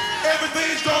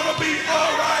 Everything's gonna be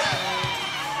all right.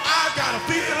 I gotta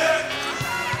feel it.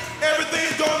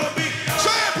 Everything's gonna be.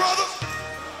 Say it, brothers.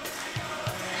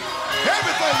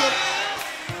 Everything good.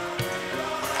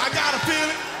 I gotta feel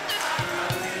it.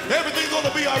 Everything's gonna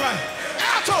be all right.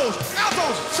 Altos,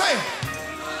 say it.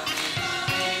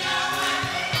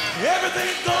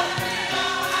 Everything's gonna be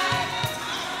all right.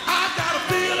 I gotta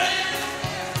feel it.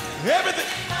 Everything.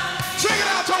 Sing it,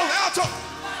 alto.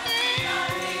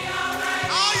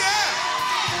 Oh yeah.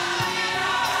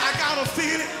 I gotta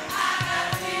feel it.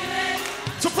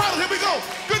 Sopranos, here we go.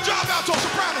 Good job, alto.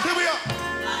 Sopranos, here we are.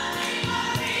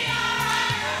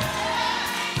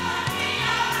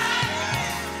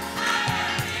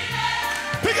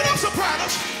 Pick it up,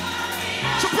 sopranos.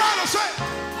 Sopranos, say.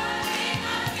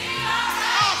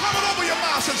 Oh, come on over your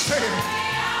mouth and say it.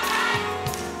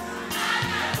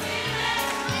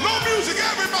 No music,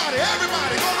 everybody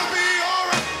gonna be all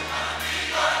right.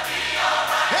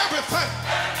 Everything.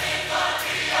 Everything's gonna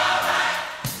be all right.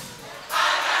 I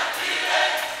gotta feel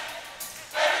it.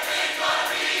 Everything's gonna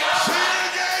be all right. Say it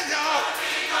again, y'all.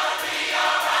 Everything's gonna be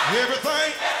all right.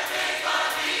 Everything. Everything's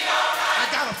gonna be all right.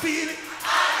 I gotta feel it.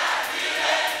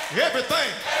 Everything.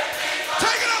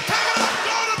 Take it up,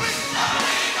 gonna be.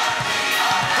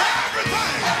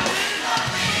 Everything.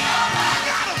 I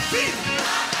gotta feel it.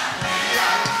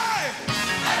 Yeah.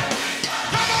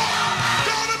 Come on,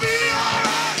 gonna be all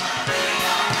right.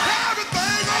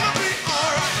 Everything gonna be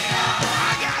all right.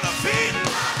 I gotta feel it.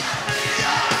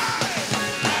 Yeah.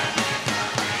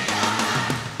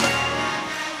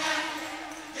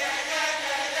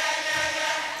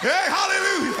 Hey,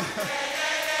 hallelujah.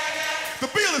 The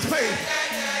bill is paid.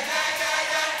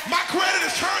 My credit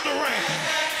is turned around.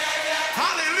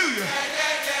 Hallelujah.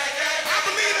 I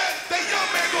believe that young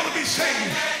man gonna be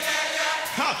saved.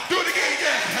 Do it again,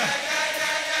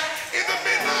 yeah. In the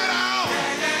midnight hour,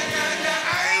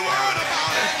 I ain't worried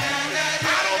about it.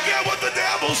 I don't care what the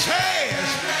devil says.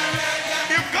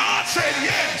 If God said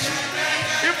yes,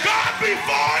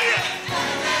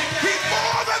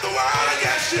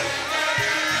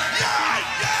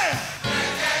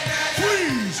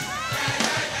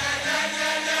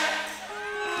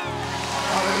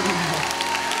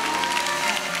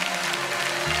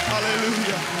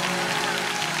 Hallelujah.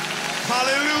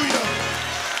 Hallelujah.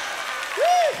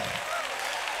 Woo.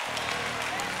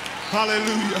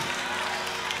 Hallelujah.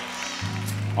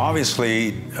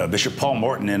 Obviously, Bishop Paul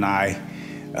Morton and I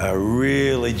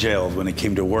really gelled when it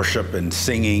came to worship and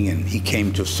singing, and he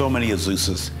came to so many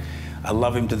AZUSAs. I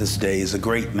love him to this day. He's a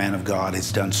great man of God.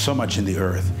 He's done so much in the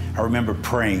earth. I remember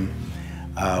praying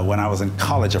when I was in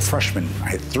college, a freshman. I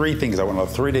had three things. I went on a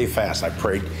 3-day fast. I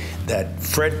prayed that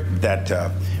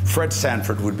Fred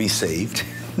Sanford would be saved,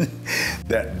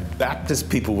 that Baptist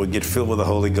people would get filled with the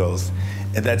Holy Ghost,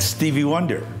 and that Stevie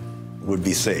Wonder would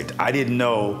be saved. I didn't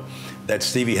know that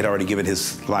Stevie had already given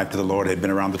his life to the Lord, had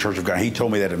been around the Church of God. He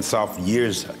told me that himself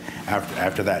years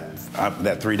after that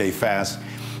 3-day fast.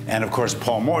 And of course,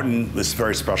 Paul Morton was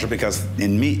very special because to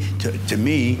me,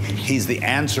 he's the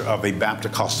answer of a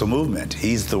Baptist movement.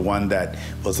 He's the one that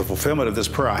was the fulfillment of this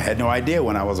prayer. I had no idea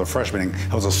when I was a freshman,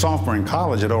 I was a sophomore in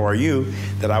college at ORU,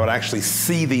 that I would actually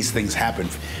see these things happen.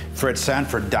 Fred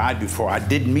Sanford died before. I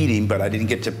did meet him, but I didn't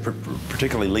get to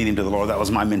particularly lead him to the Lord. That was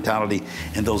my mentality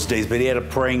in those days. But he had a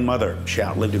praying mother. She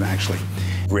outlived him, actually.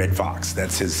 Red Fox,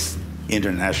 that's his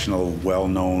international,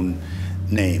 well-known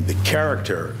name. The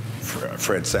character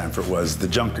Fred Sanford was the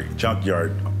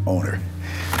junkyard owner,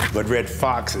 but Red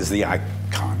Fox is the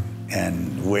icon,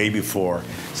 and way before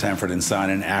Sanford and Son,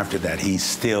 and after that, he's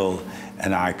still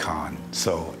an icon.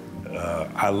 So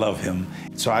I love him.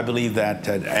 So I believe that,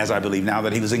 as I believe now,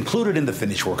 that he was included in the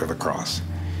finished work of the cross,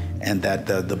 and that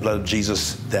the blood of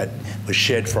Jesus that was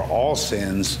shed for all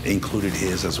sins included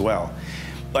his as well.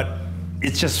 But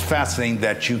it's just fascinating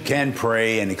that you can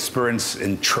pray and experience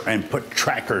and put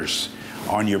trackers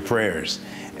on your prayers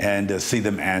and see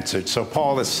them answered. So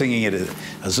Paul is singing at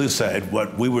AZUSA at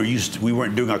what we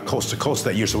weren't doing a coast to coast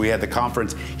that year, so we had the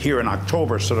conference here in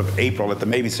October, sort of April, at the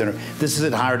Mabee Center. This is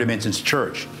at Higher Dimensions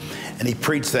Church. And he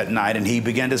preached that night, and he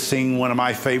began to sing one of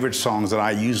my favorite songs that I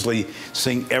usually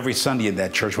sing every Sunday in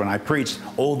that church when I preached,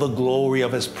 "Oh, the glory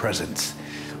of his presence."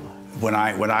 When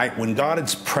God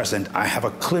is present, I have a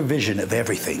clear vision of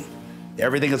everything.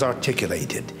 Everything is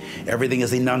articulated. Everything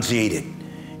is enunciated.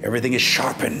 Everything is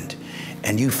sharpened,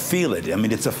 and you feel it. I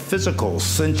mean, it's a physical,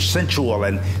 sensual,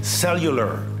 and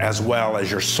cellular, as well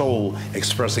as your soul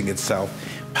expressing itself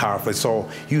powerfully. So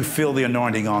you feel the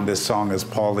anointing on this song as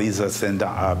Paul leads us, and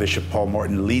Bishop Paul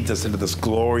Morton leads us into this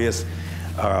glorious,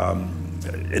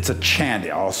 it's a chant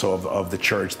also of the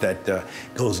church that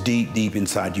goes deep, deep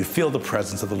inside. You feel the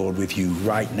presence of the Lord with you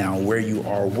right now, where you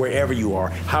are, wherever you are,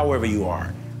 however you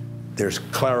are. There's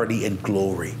clarity and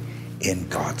glory in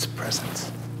God's presence.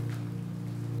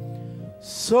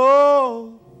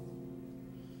 So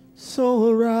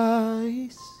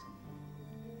arise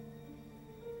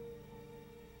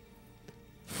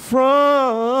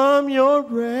from your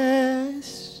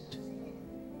rest.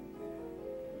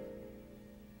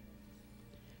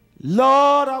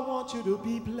 Lord, I want you to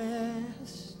be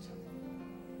blessed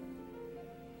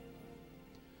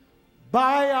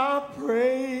by our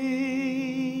praise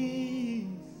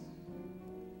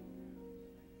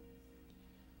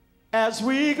as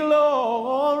we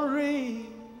glory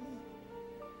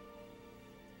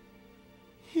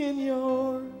in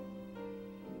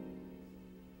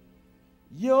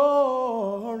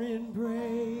your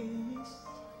embrace.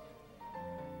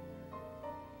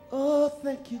 Oh,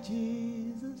 thank you,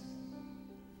 Jesus.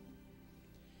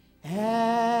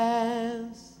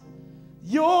 As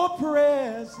your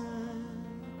presence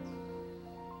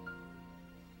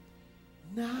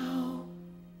now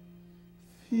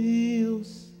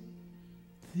fills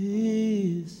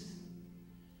this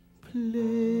place.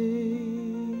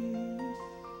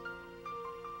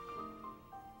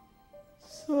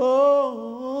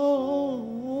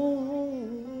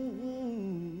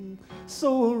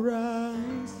 So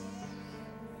arise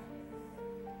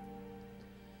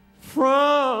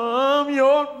from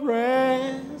your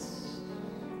rest.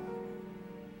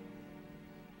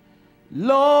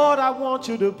 Lord, I want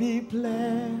you to be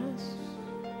blessed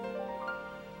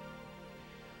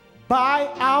by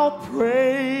our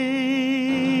praise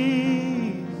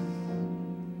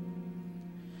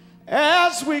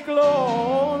as we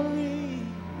glory,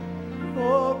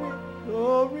 glory,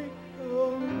 glory,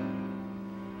 glory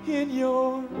in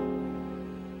your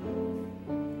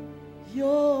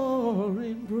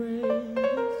embrace.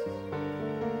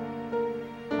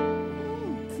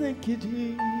 Thank you,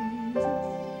 Jesus.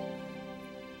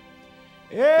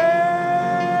 As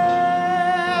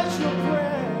your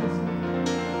presence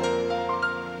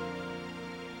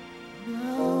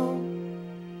now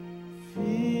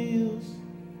fills this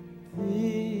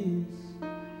place.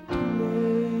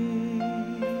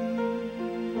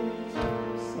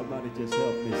 Somebody just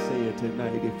help me say it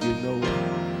tonight if you know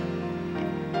it.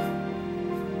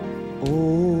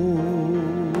 Oh,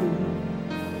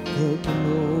 the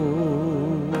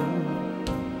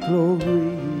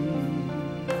glory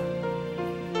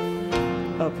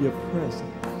of your presence.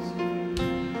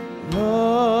 Of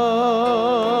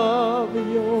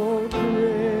your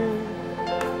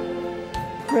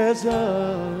presence,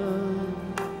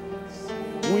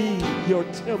 we, your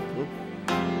temple,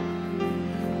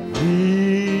 we,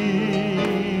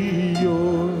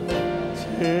 your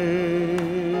temple,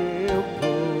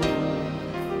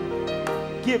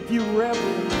 give you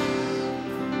reverence,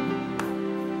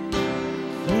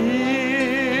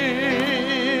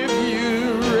 give you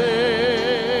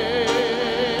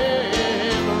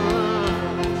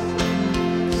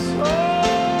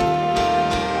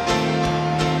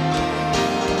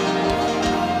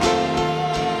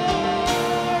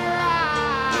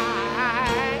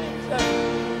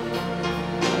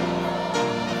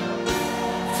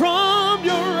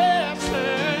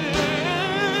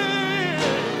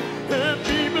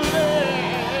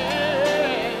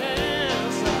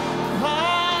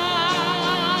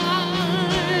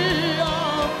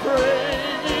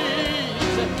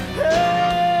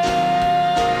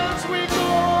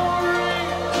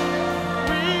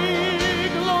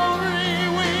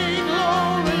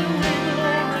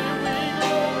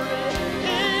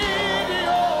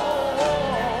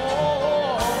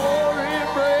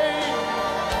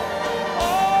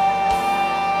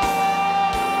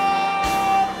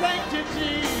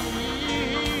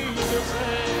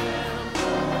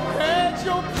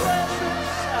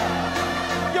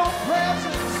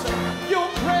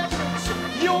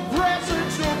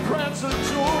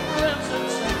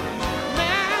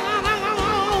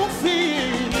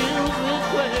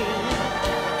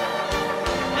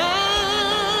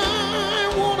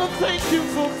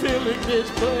filling this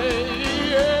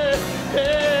place.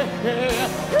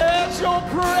 It's your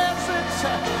presence,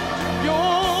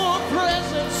 your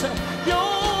presence,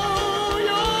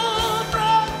 your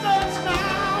presence now.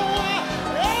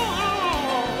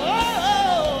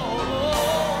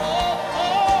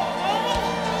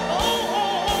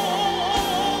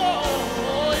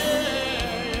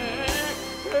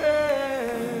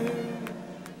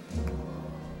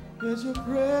 It's your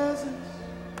presence.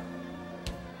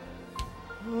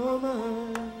 Oh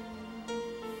my,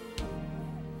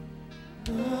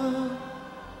 now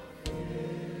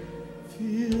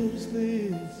fills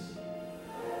this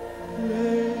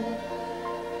place.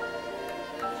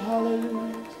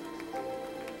 Hallelujah.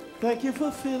 Thank you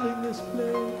for filling this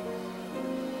place.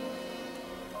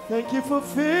 Thank you for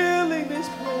filling this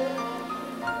place.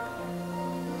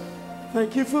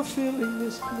 Thank you for filling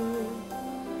this place.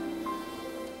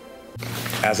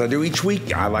 As I do each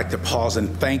week, I like to pause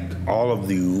and thank all of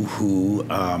you who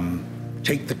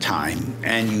take the time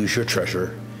and use your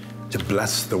treasure to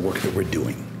bless the work that we're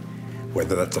doing.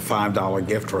 Whether that's a $5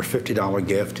 gift or a $50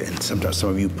 gift, and sometimes some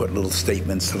of you put little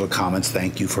statements, little comments,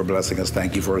 thank you for blessing us,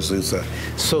 thank you for AZUSA.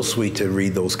 So sweet to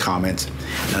read those comments,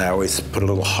 and I always put a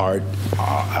little heart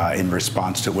in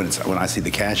response to when I see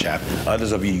the Cash App.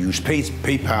 Others of you use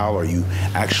PayPal or you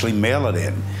actually mail it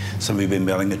in. Some of you have been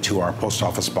mailing it to our post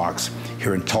office box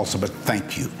here in Tulsa, but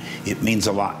thank you. It means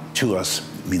a lot to us,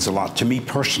 it means a lot to me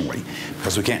personally,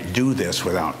 because we can't do this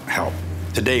without help.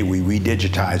 Today we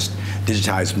digitized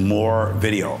more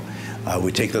video.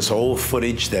 We take this old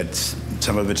footage that's,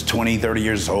 some of it's 20, 30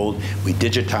 years old, we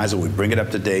digitize it, we bring it up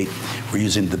to date. We're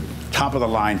using the top of the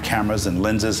line cameras and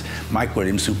lenses. Mike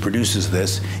Williams, who produces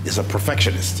this, is a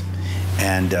perfectionist.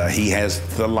 And he has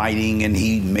the lighting and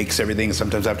he makes everything.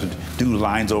 Sometimes I have to do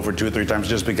lines over 2 or 3 times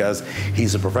just because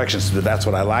he's a perfectionist, but that's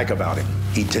what I like about him.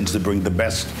 He tends to bring the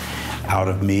best out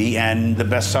of me and the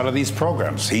best out of these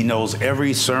programs. He knows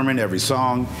every sermon, every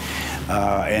song,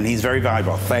 and he's very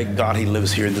valuable. Thank God he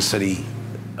lives here in the city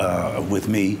with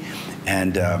me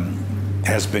and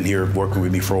has been here working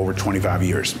with me for over 25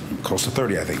 years, close to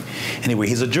 30, I think. Anyway,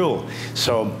 he's a jewel.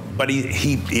 So, but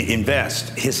he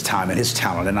invests his time and his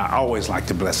talent, and I always like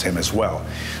to bless him as well.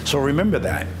 So remember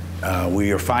that.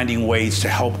 We are finding ways to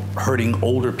help hurting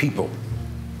older people,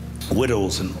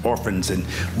 widows and orphans, and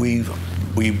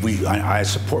I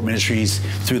support ministries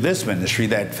through this ministry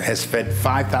that has fed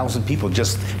 5,000 people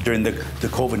just during the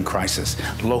COVID crisis,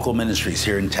 local ministries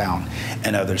here in town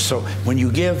and others. So when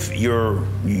you give, you're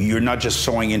not just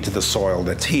sowing into the soil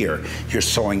that's here, you're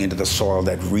sowing into the soil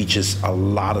that reaches a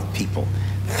lot of people.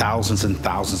 Thousands and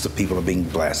thousands of people are being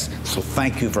blessed. So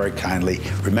thank you very kindly.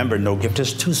 Remember, no gift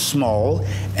is too small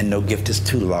and no gift is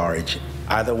too large.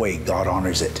 Either way, God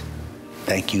honors it.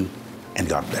 Thank you, and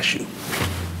God bless you.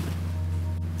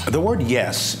 The word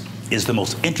yes is the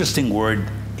most interesting word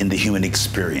in the human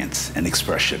experience and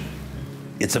expression.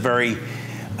 It's a very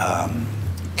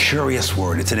curious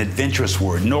word. It's an adventurous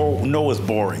word. No is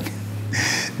boring.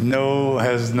 No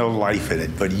has no life in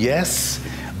it. But yes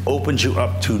opens you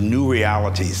up to new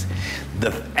realities.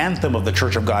 The anthem of the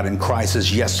Church of God in Christ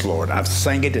is yes, Lord. I've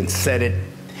sang it and said it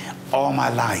all my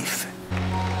life.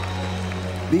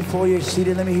 Before you're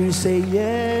seated, let me hear you say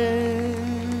yes.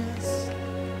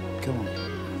 Come on.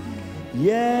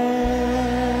 Yes.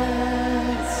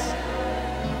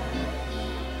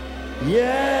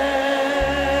 Yes.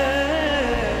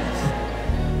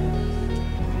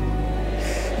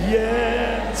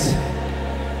 Yes.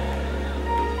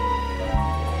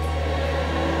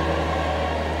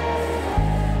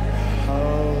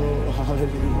 Oh,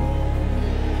 hallelujah.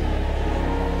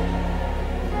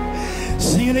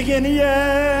 Sing it again,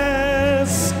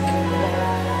 yes.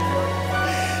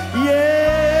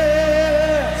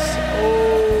 Yes.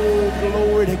 Oh,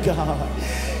 glory to God.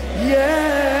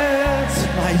 Yes.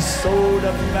 My soul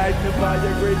doth magnify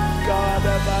your great God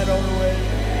and thine own way.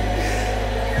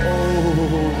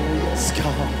 Oh, yes,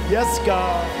 God. Yes,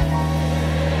 God.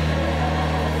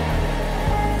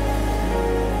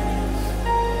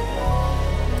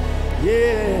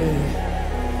 Yeah.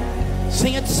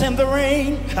 Sing it, send the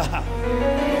rain.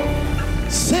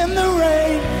 Send the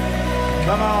rain.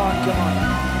 Come on, come on.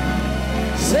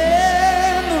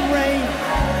 Send the rain.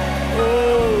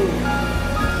 Oh,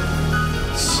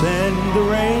 send the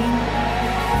rain.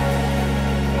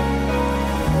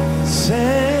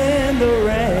 Send the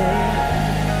rain.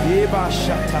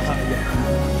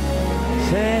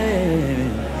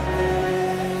 Send.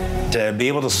 To be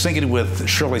able to sing it with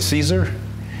Shirley Caesar,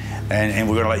 and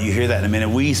we're going to let you hear that in a minute.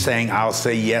 We sang "I'll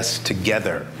Say Yes"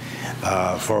 together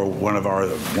for one of our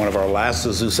last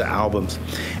AZUSA albums.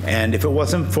 And if it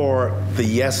wasn't for the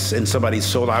yes in somebody's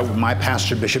soul, my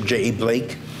pastor, Bishop J.E.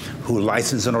 Blake, who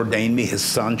licensed and ordained me, his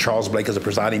son, Charles Blake, is the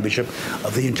presiding bishop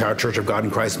of the entire Church of God in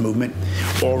Christ movement.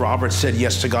 Oral Roberts said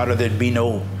yes to God, or there'd be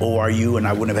no ORU, and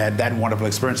I wouldn't have had that wonderful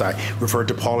experience. I referred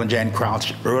to Paul and Jan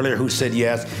Crouch earlier, who said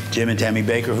yes, Jim and Tammy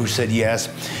Baker, who said yes.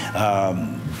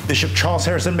 Bishop Charles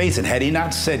Harrison Mason, had he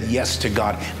not said yes to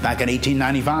God back in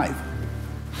 1895,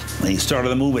 when he started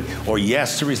the movement, or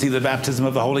yes to receive the baptism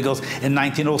of the Holy Ghost in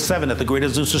 1907 at the Great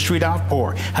Azusa Street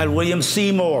Outpour, had William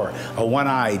Seymour, a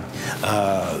one-eyed,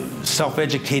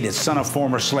 self-educated son of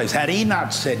former slaves, had he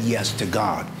not said yes to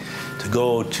God, to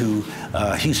go to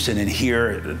Houston and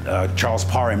hear Charles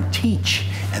Parham teach,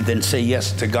 and then say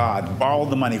yes to God, borrowed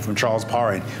the money from Charles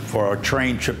Parham for a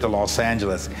train trip to Los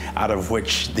Angeles, out of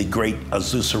which the great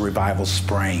Azusa revival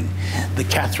sprang. The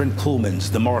Catherine Kuhlmans,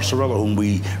 the Marcerello, whom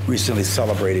we recently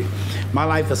celebrated. My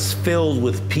life is filled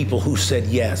with people who said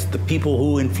yes. The people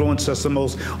who influenced us the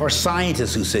most are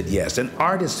scientists who said yes, and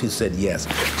artists who said yes.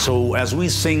 So as we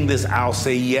sing this, I'll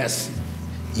say yes,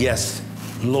 yes,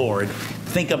 Lord,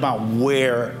 think about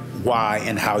where, why,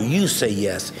 and how you say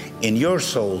yes in your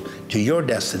soul to your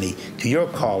destiny, to your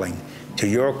calling, to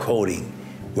your coding.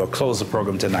 We'll close the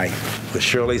program tonight with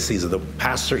Shirley Caesar, the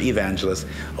pastor evangelist,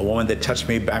 a woman that touched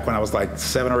me back when I was like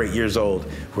 7 or 8 years old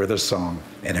with her song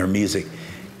and her music.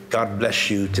 God bless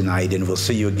you tonight, and we'll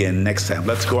see you again next time.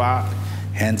 Let's go out,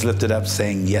 hands lifted up,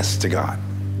 saying yes to God.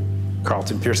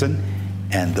 Carlton Pearson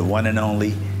and the one and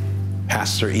only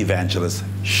pastor evangelist,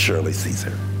 Shirley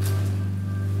Caesar.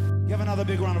 Give another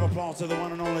big round of applause to the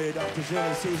one and only Dr.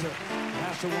 Shirley Caesar,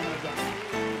 Pastor Woman of God.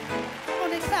 Come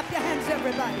on and clap your hands,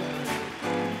 everybody.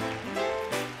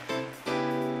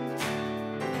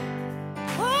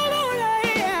 Oh,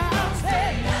 yeah. I'll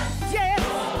say yes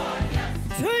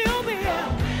to your will.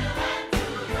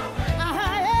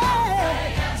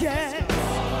 Yes.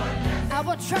 I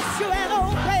will trust you and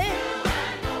obey.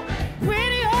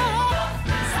 When your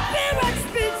spirit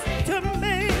speaks to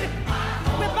me,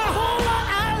 with my whole heart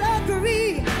I'll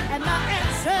agree, and my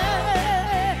answer,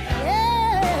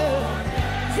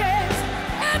 yes.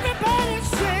 Everybody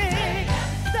sing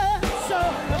the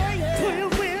song to your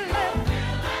will.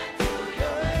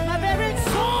 My very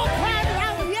soul cried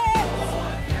out, yes,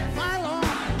 my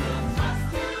Lord.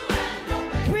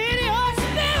 When your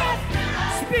spirit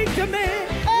speak to me,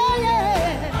 oh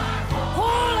yeah,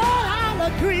 hold on.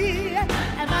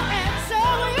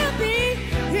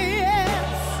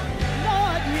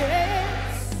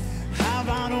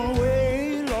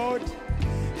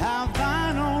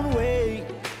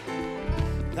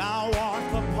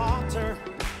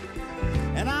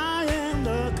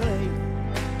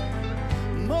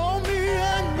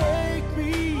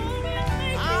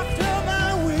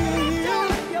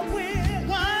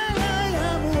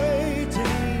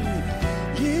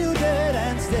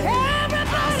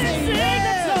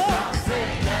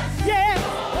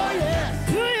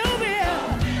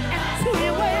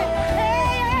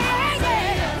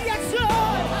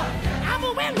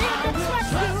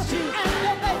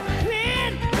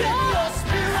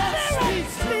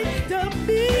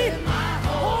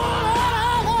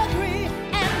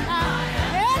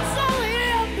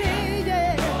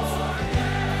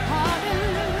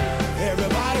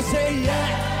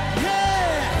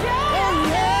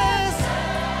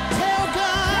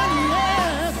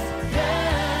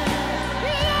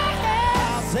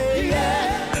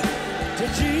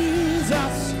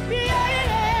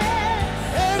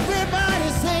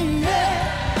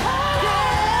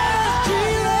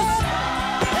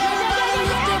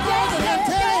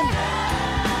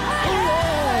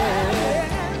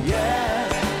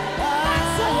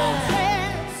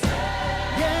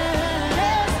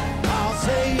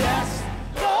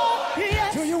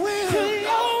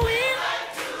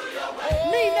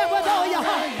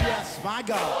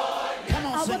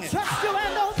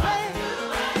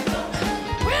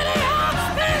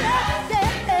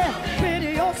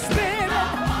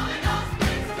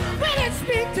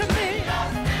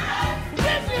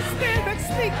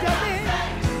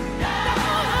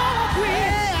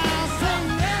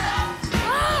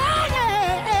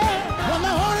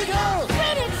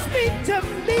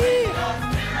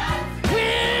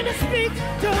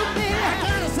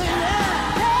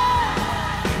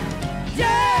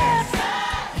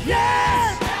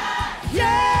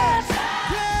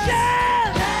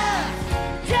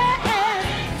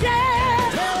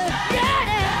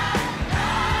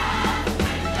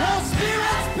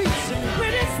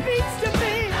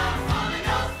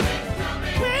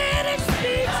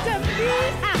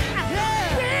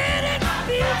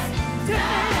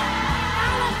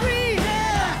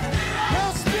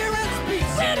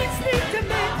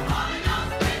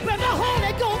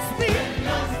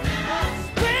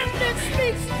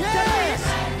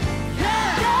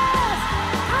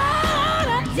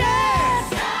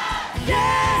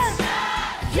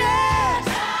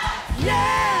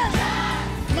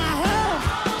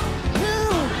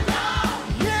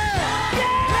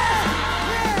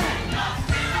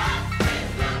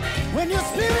 your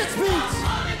spirit speaks.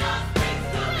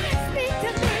 Speak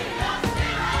to me.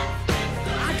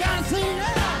 I gotta sing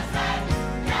that.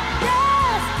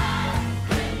 Yes.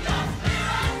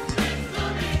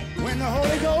 When the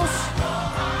Holy Ghost.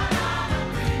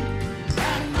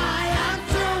 And my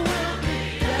answer will be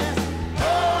yes.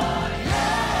 Oh,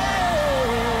 yeah.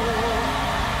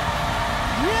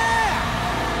 Yeah.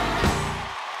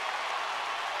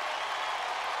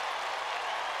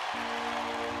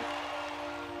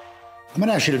 I'm going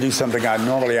to ask you to do something I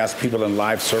normally ask people in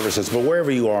live services, but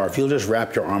wherever you are, if you'll just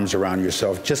wrap your arms around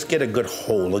yourself, just get a good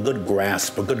hold, a good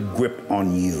grasp, a good grip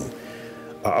on you.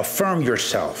 Affirm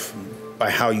yourself by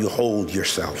how you hold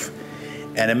yourself.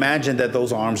 And imagine that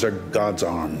those arms are God's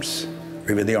arms.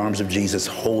 Remember the arms of Jesus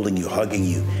holding you, hugging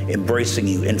you, embracing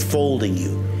you, enfolding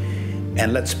you.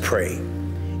 And let's pray.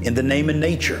 In the name and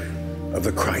nature of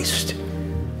the Christ,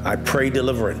 I pray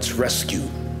deliverance, rescue,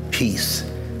 peace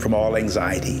from all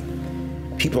anxiety.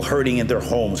 People hurting in their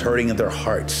homes, hurting in their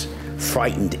hearts,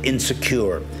 frightened,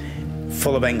 insecure,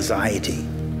 full of anxiety,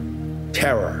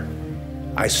 terror.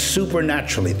 I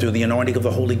supernaturally, through the anointing of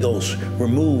the Holy Ghost,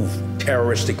 remove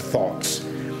terroristic thoughts,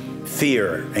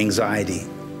 fear, anxiety,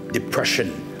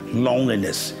 depression,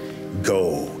 loneliness.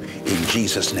 Go in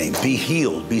Jesus' name. Be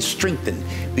healed, be strengthened,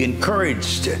 be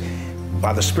encouraged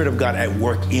by the Spirit of God at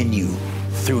work in you,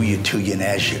 through you, to you, and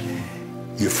as you.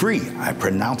 You're free. I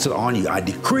pronounce it on you. I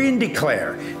decree and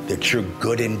declare that you're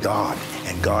good in God,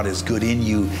 and God is good in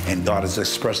you, and God is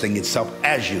expressing itself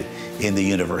as you in the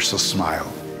universal smile.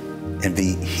 And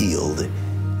be healed,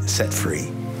 set free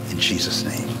in Jesus'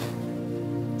 name.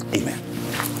 Amen.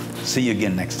 See you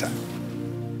again next time.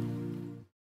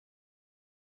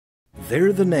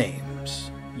 They're the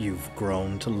names you've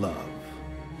grown to love.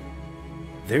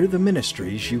 They're the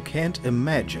ministries you can't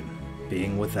imagine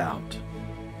being without.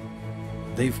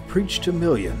 They've preached to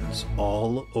millions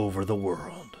all over the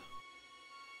world.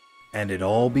 And it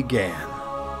all began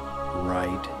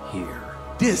right here.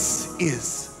 This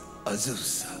is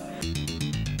AZUSA.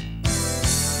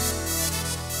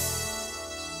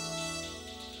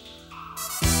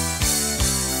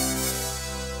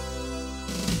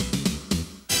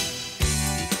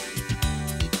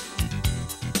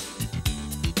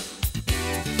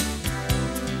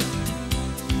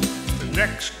 The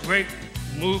next great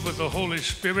move of the Holy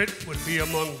Spirit would be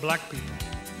among black people.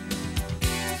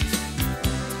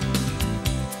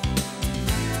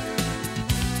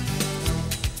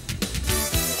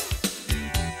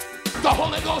 The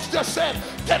Holy Ghost just said,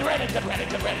 get ready, get ready,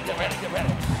 get ready, get ready, get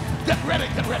ready. Get ready,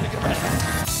 get ready, get ready.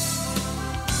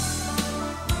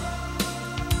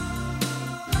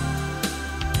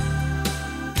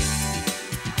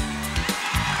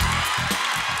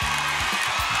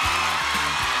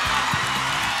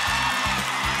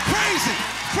 Crazy,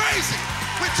 crazy.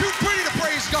 We're too pretty to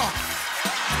praise God.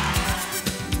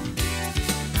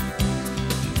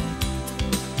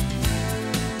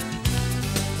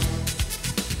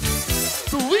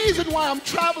 The reason why I'm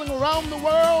traveling around the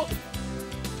world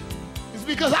is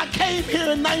because I came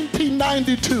here in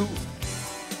 1992.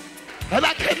 And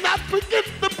I cannot forget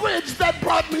the bridge that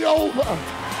brought me over.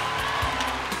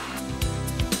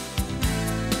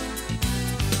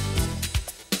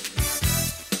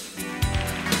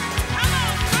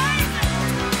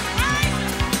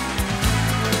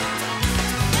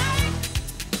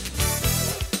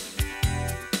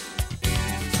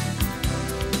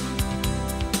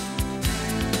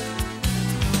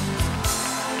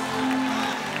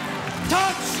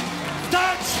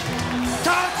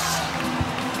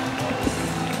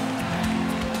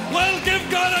 Well, give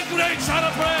God a great shout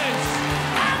of praise.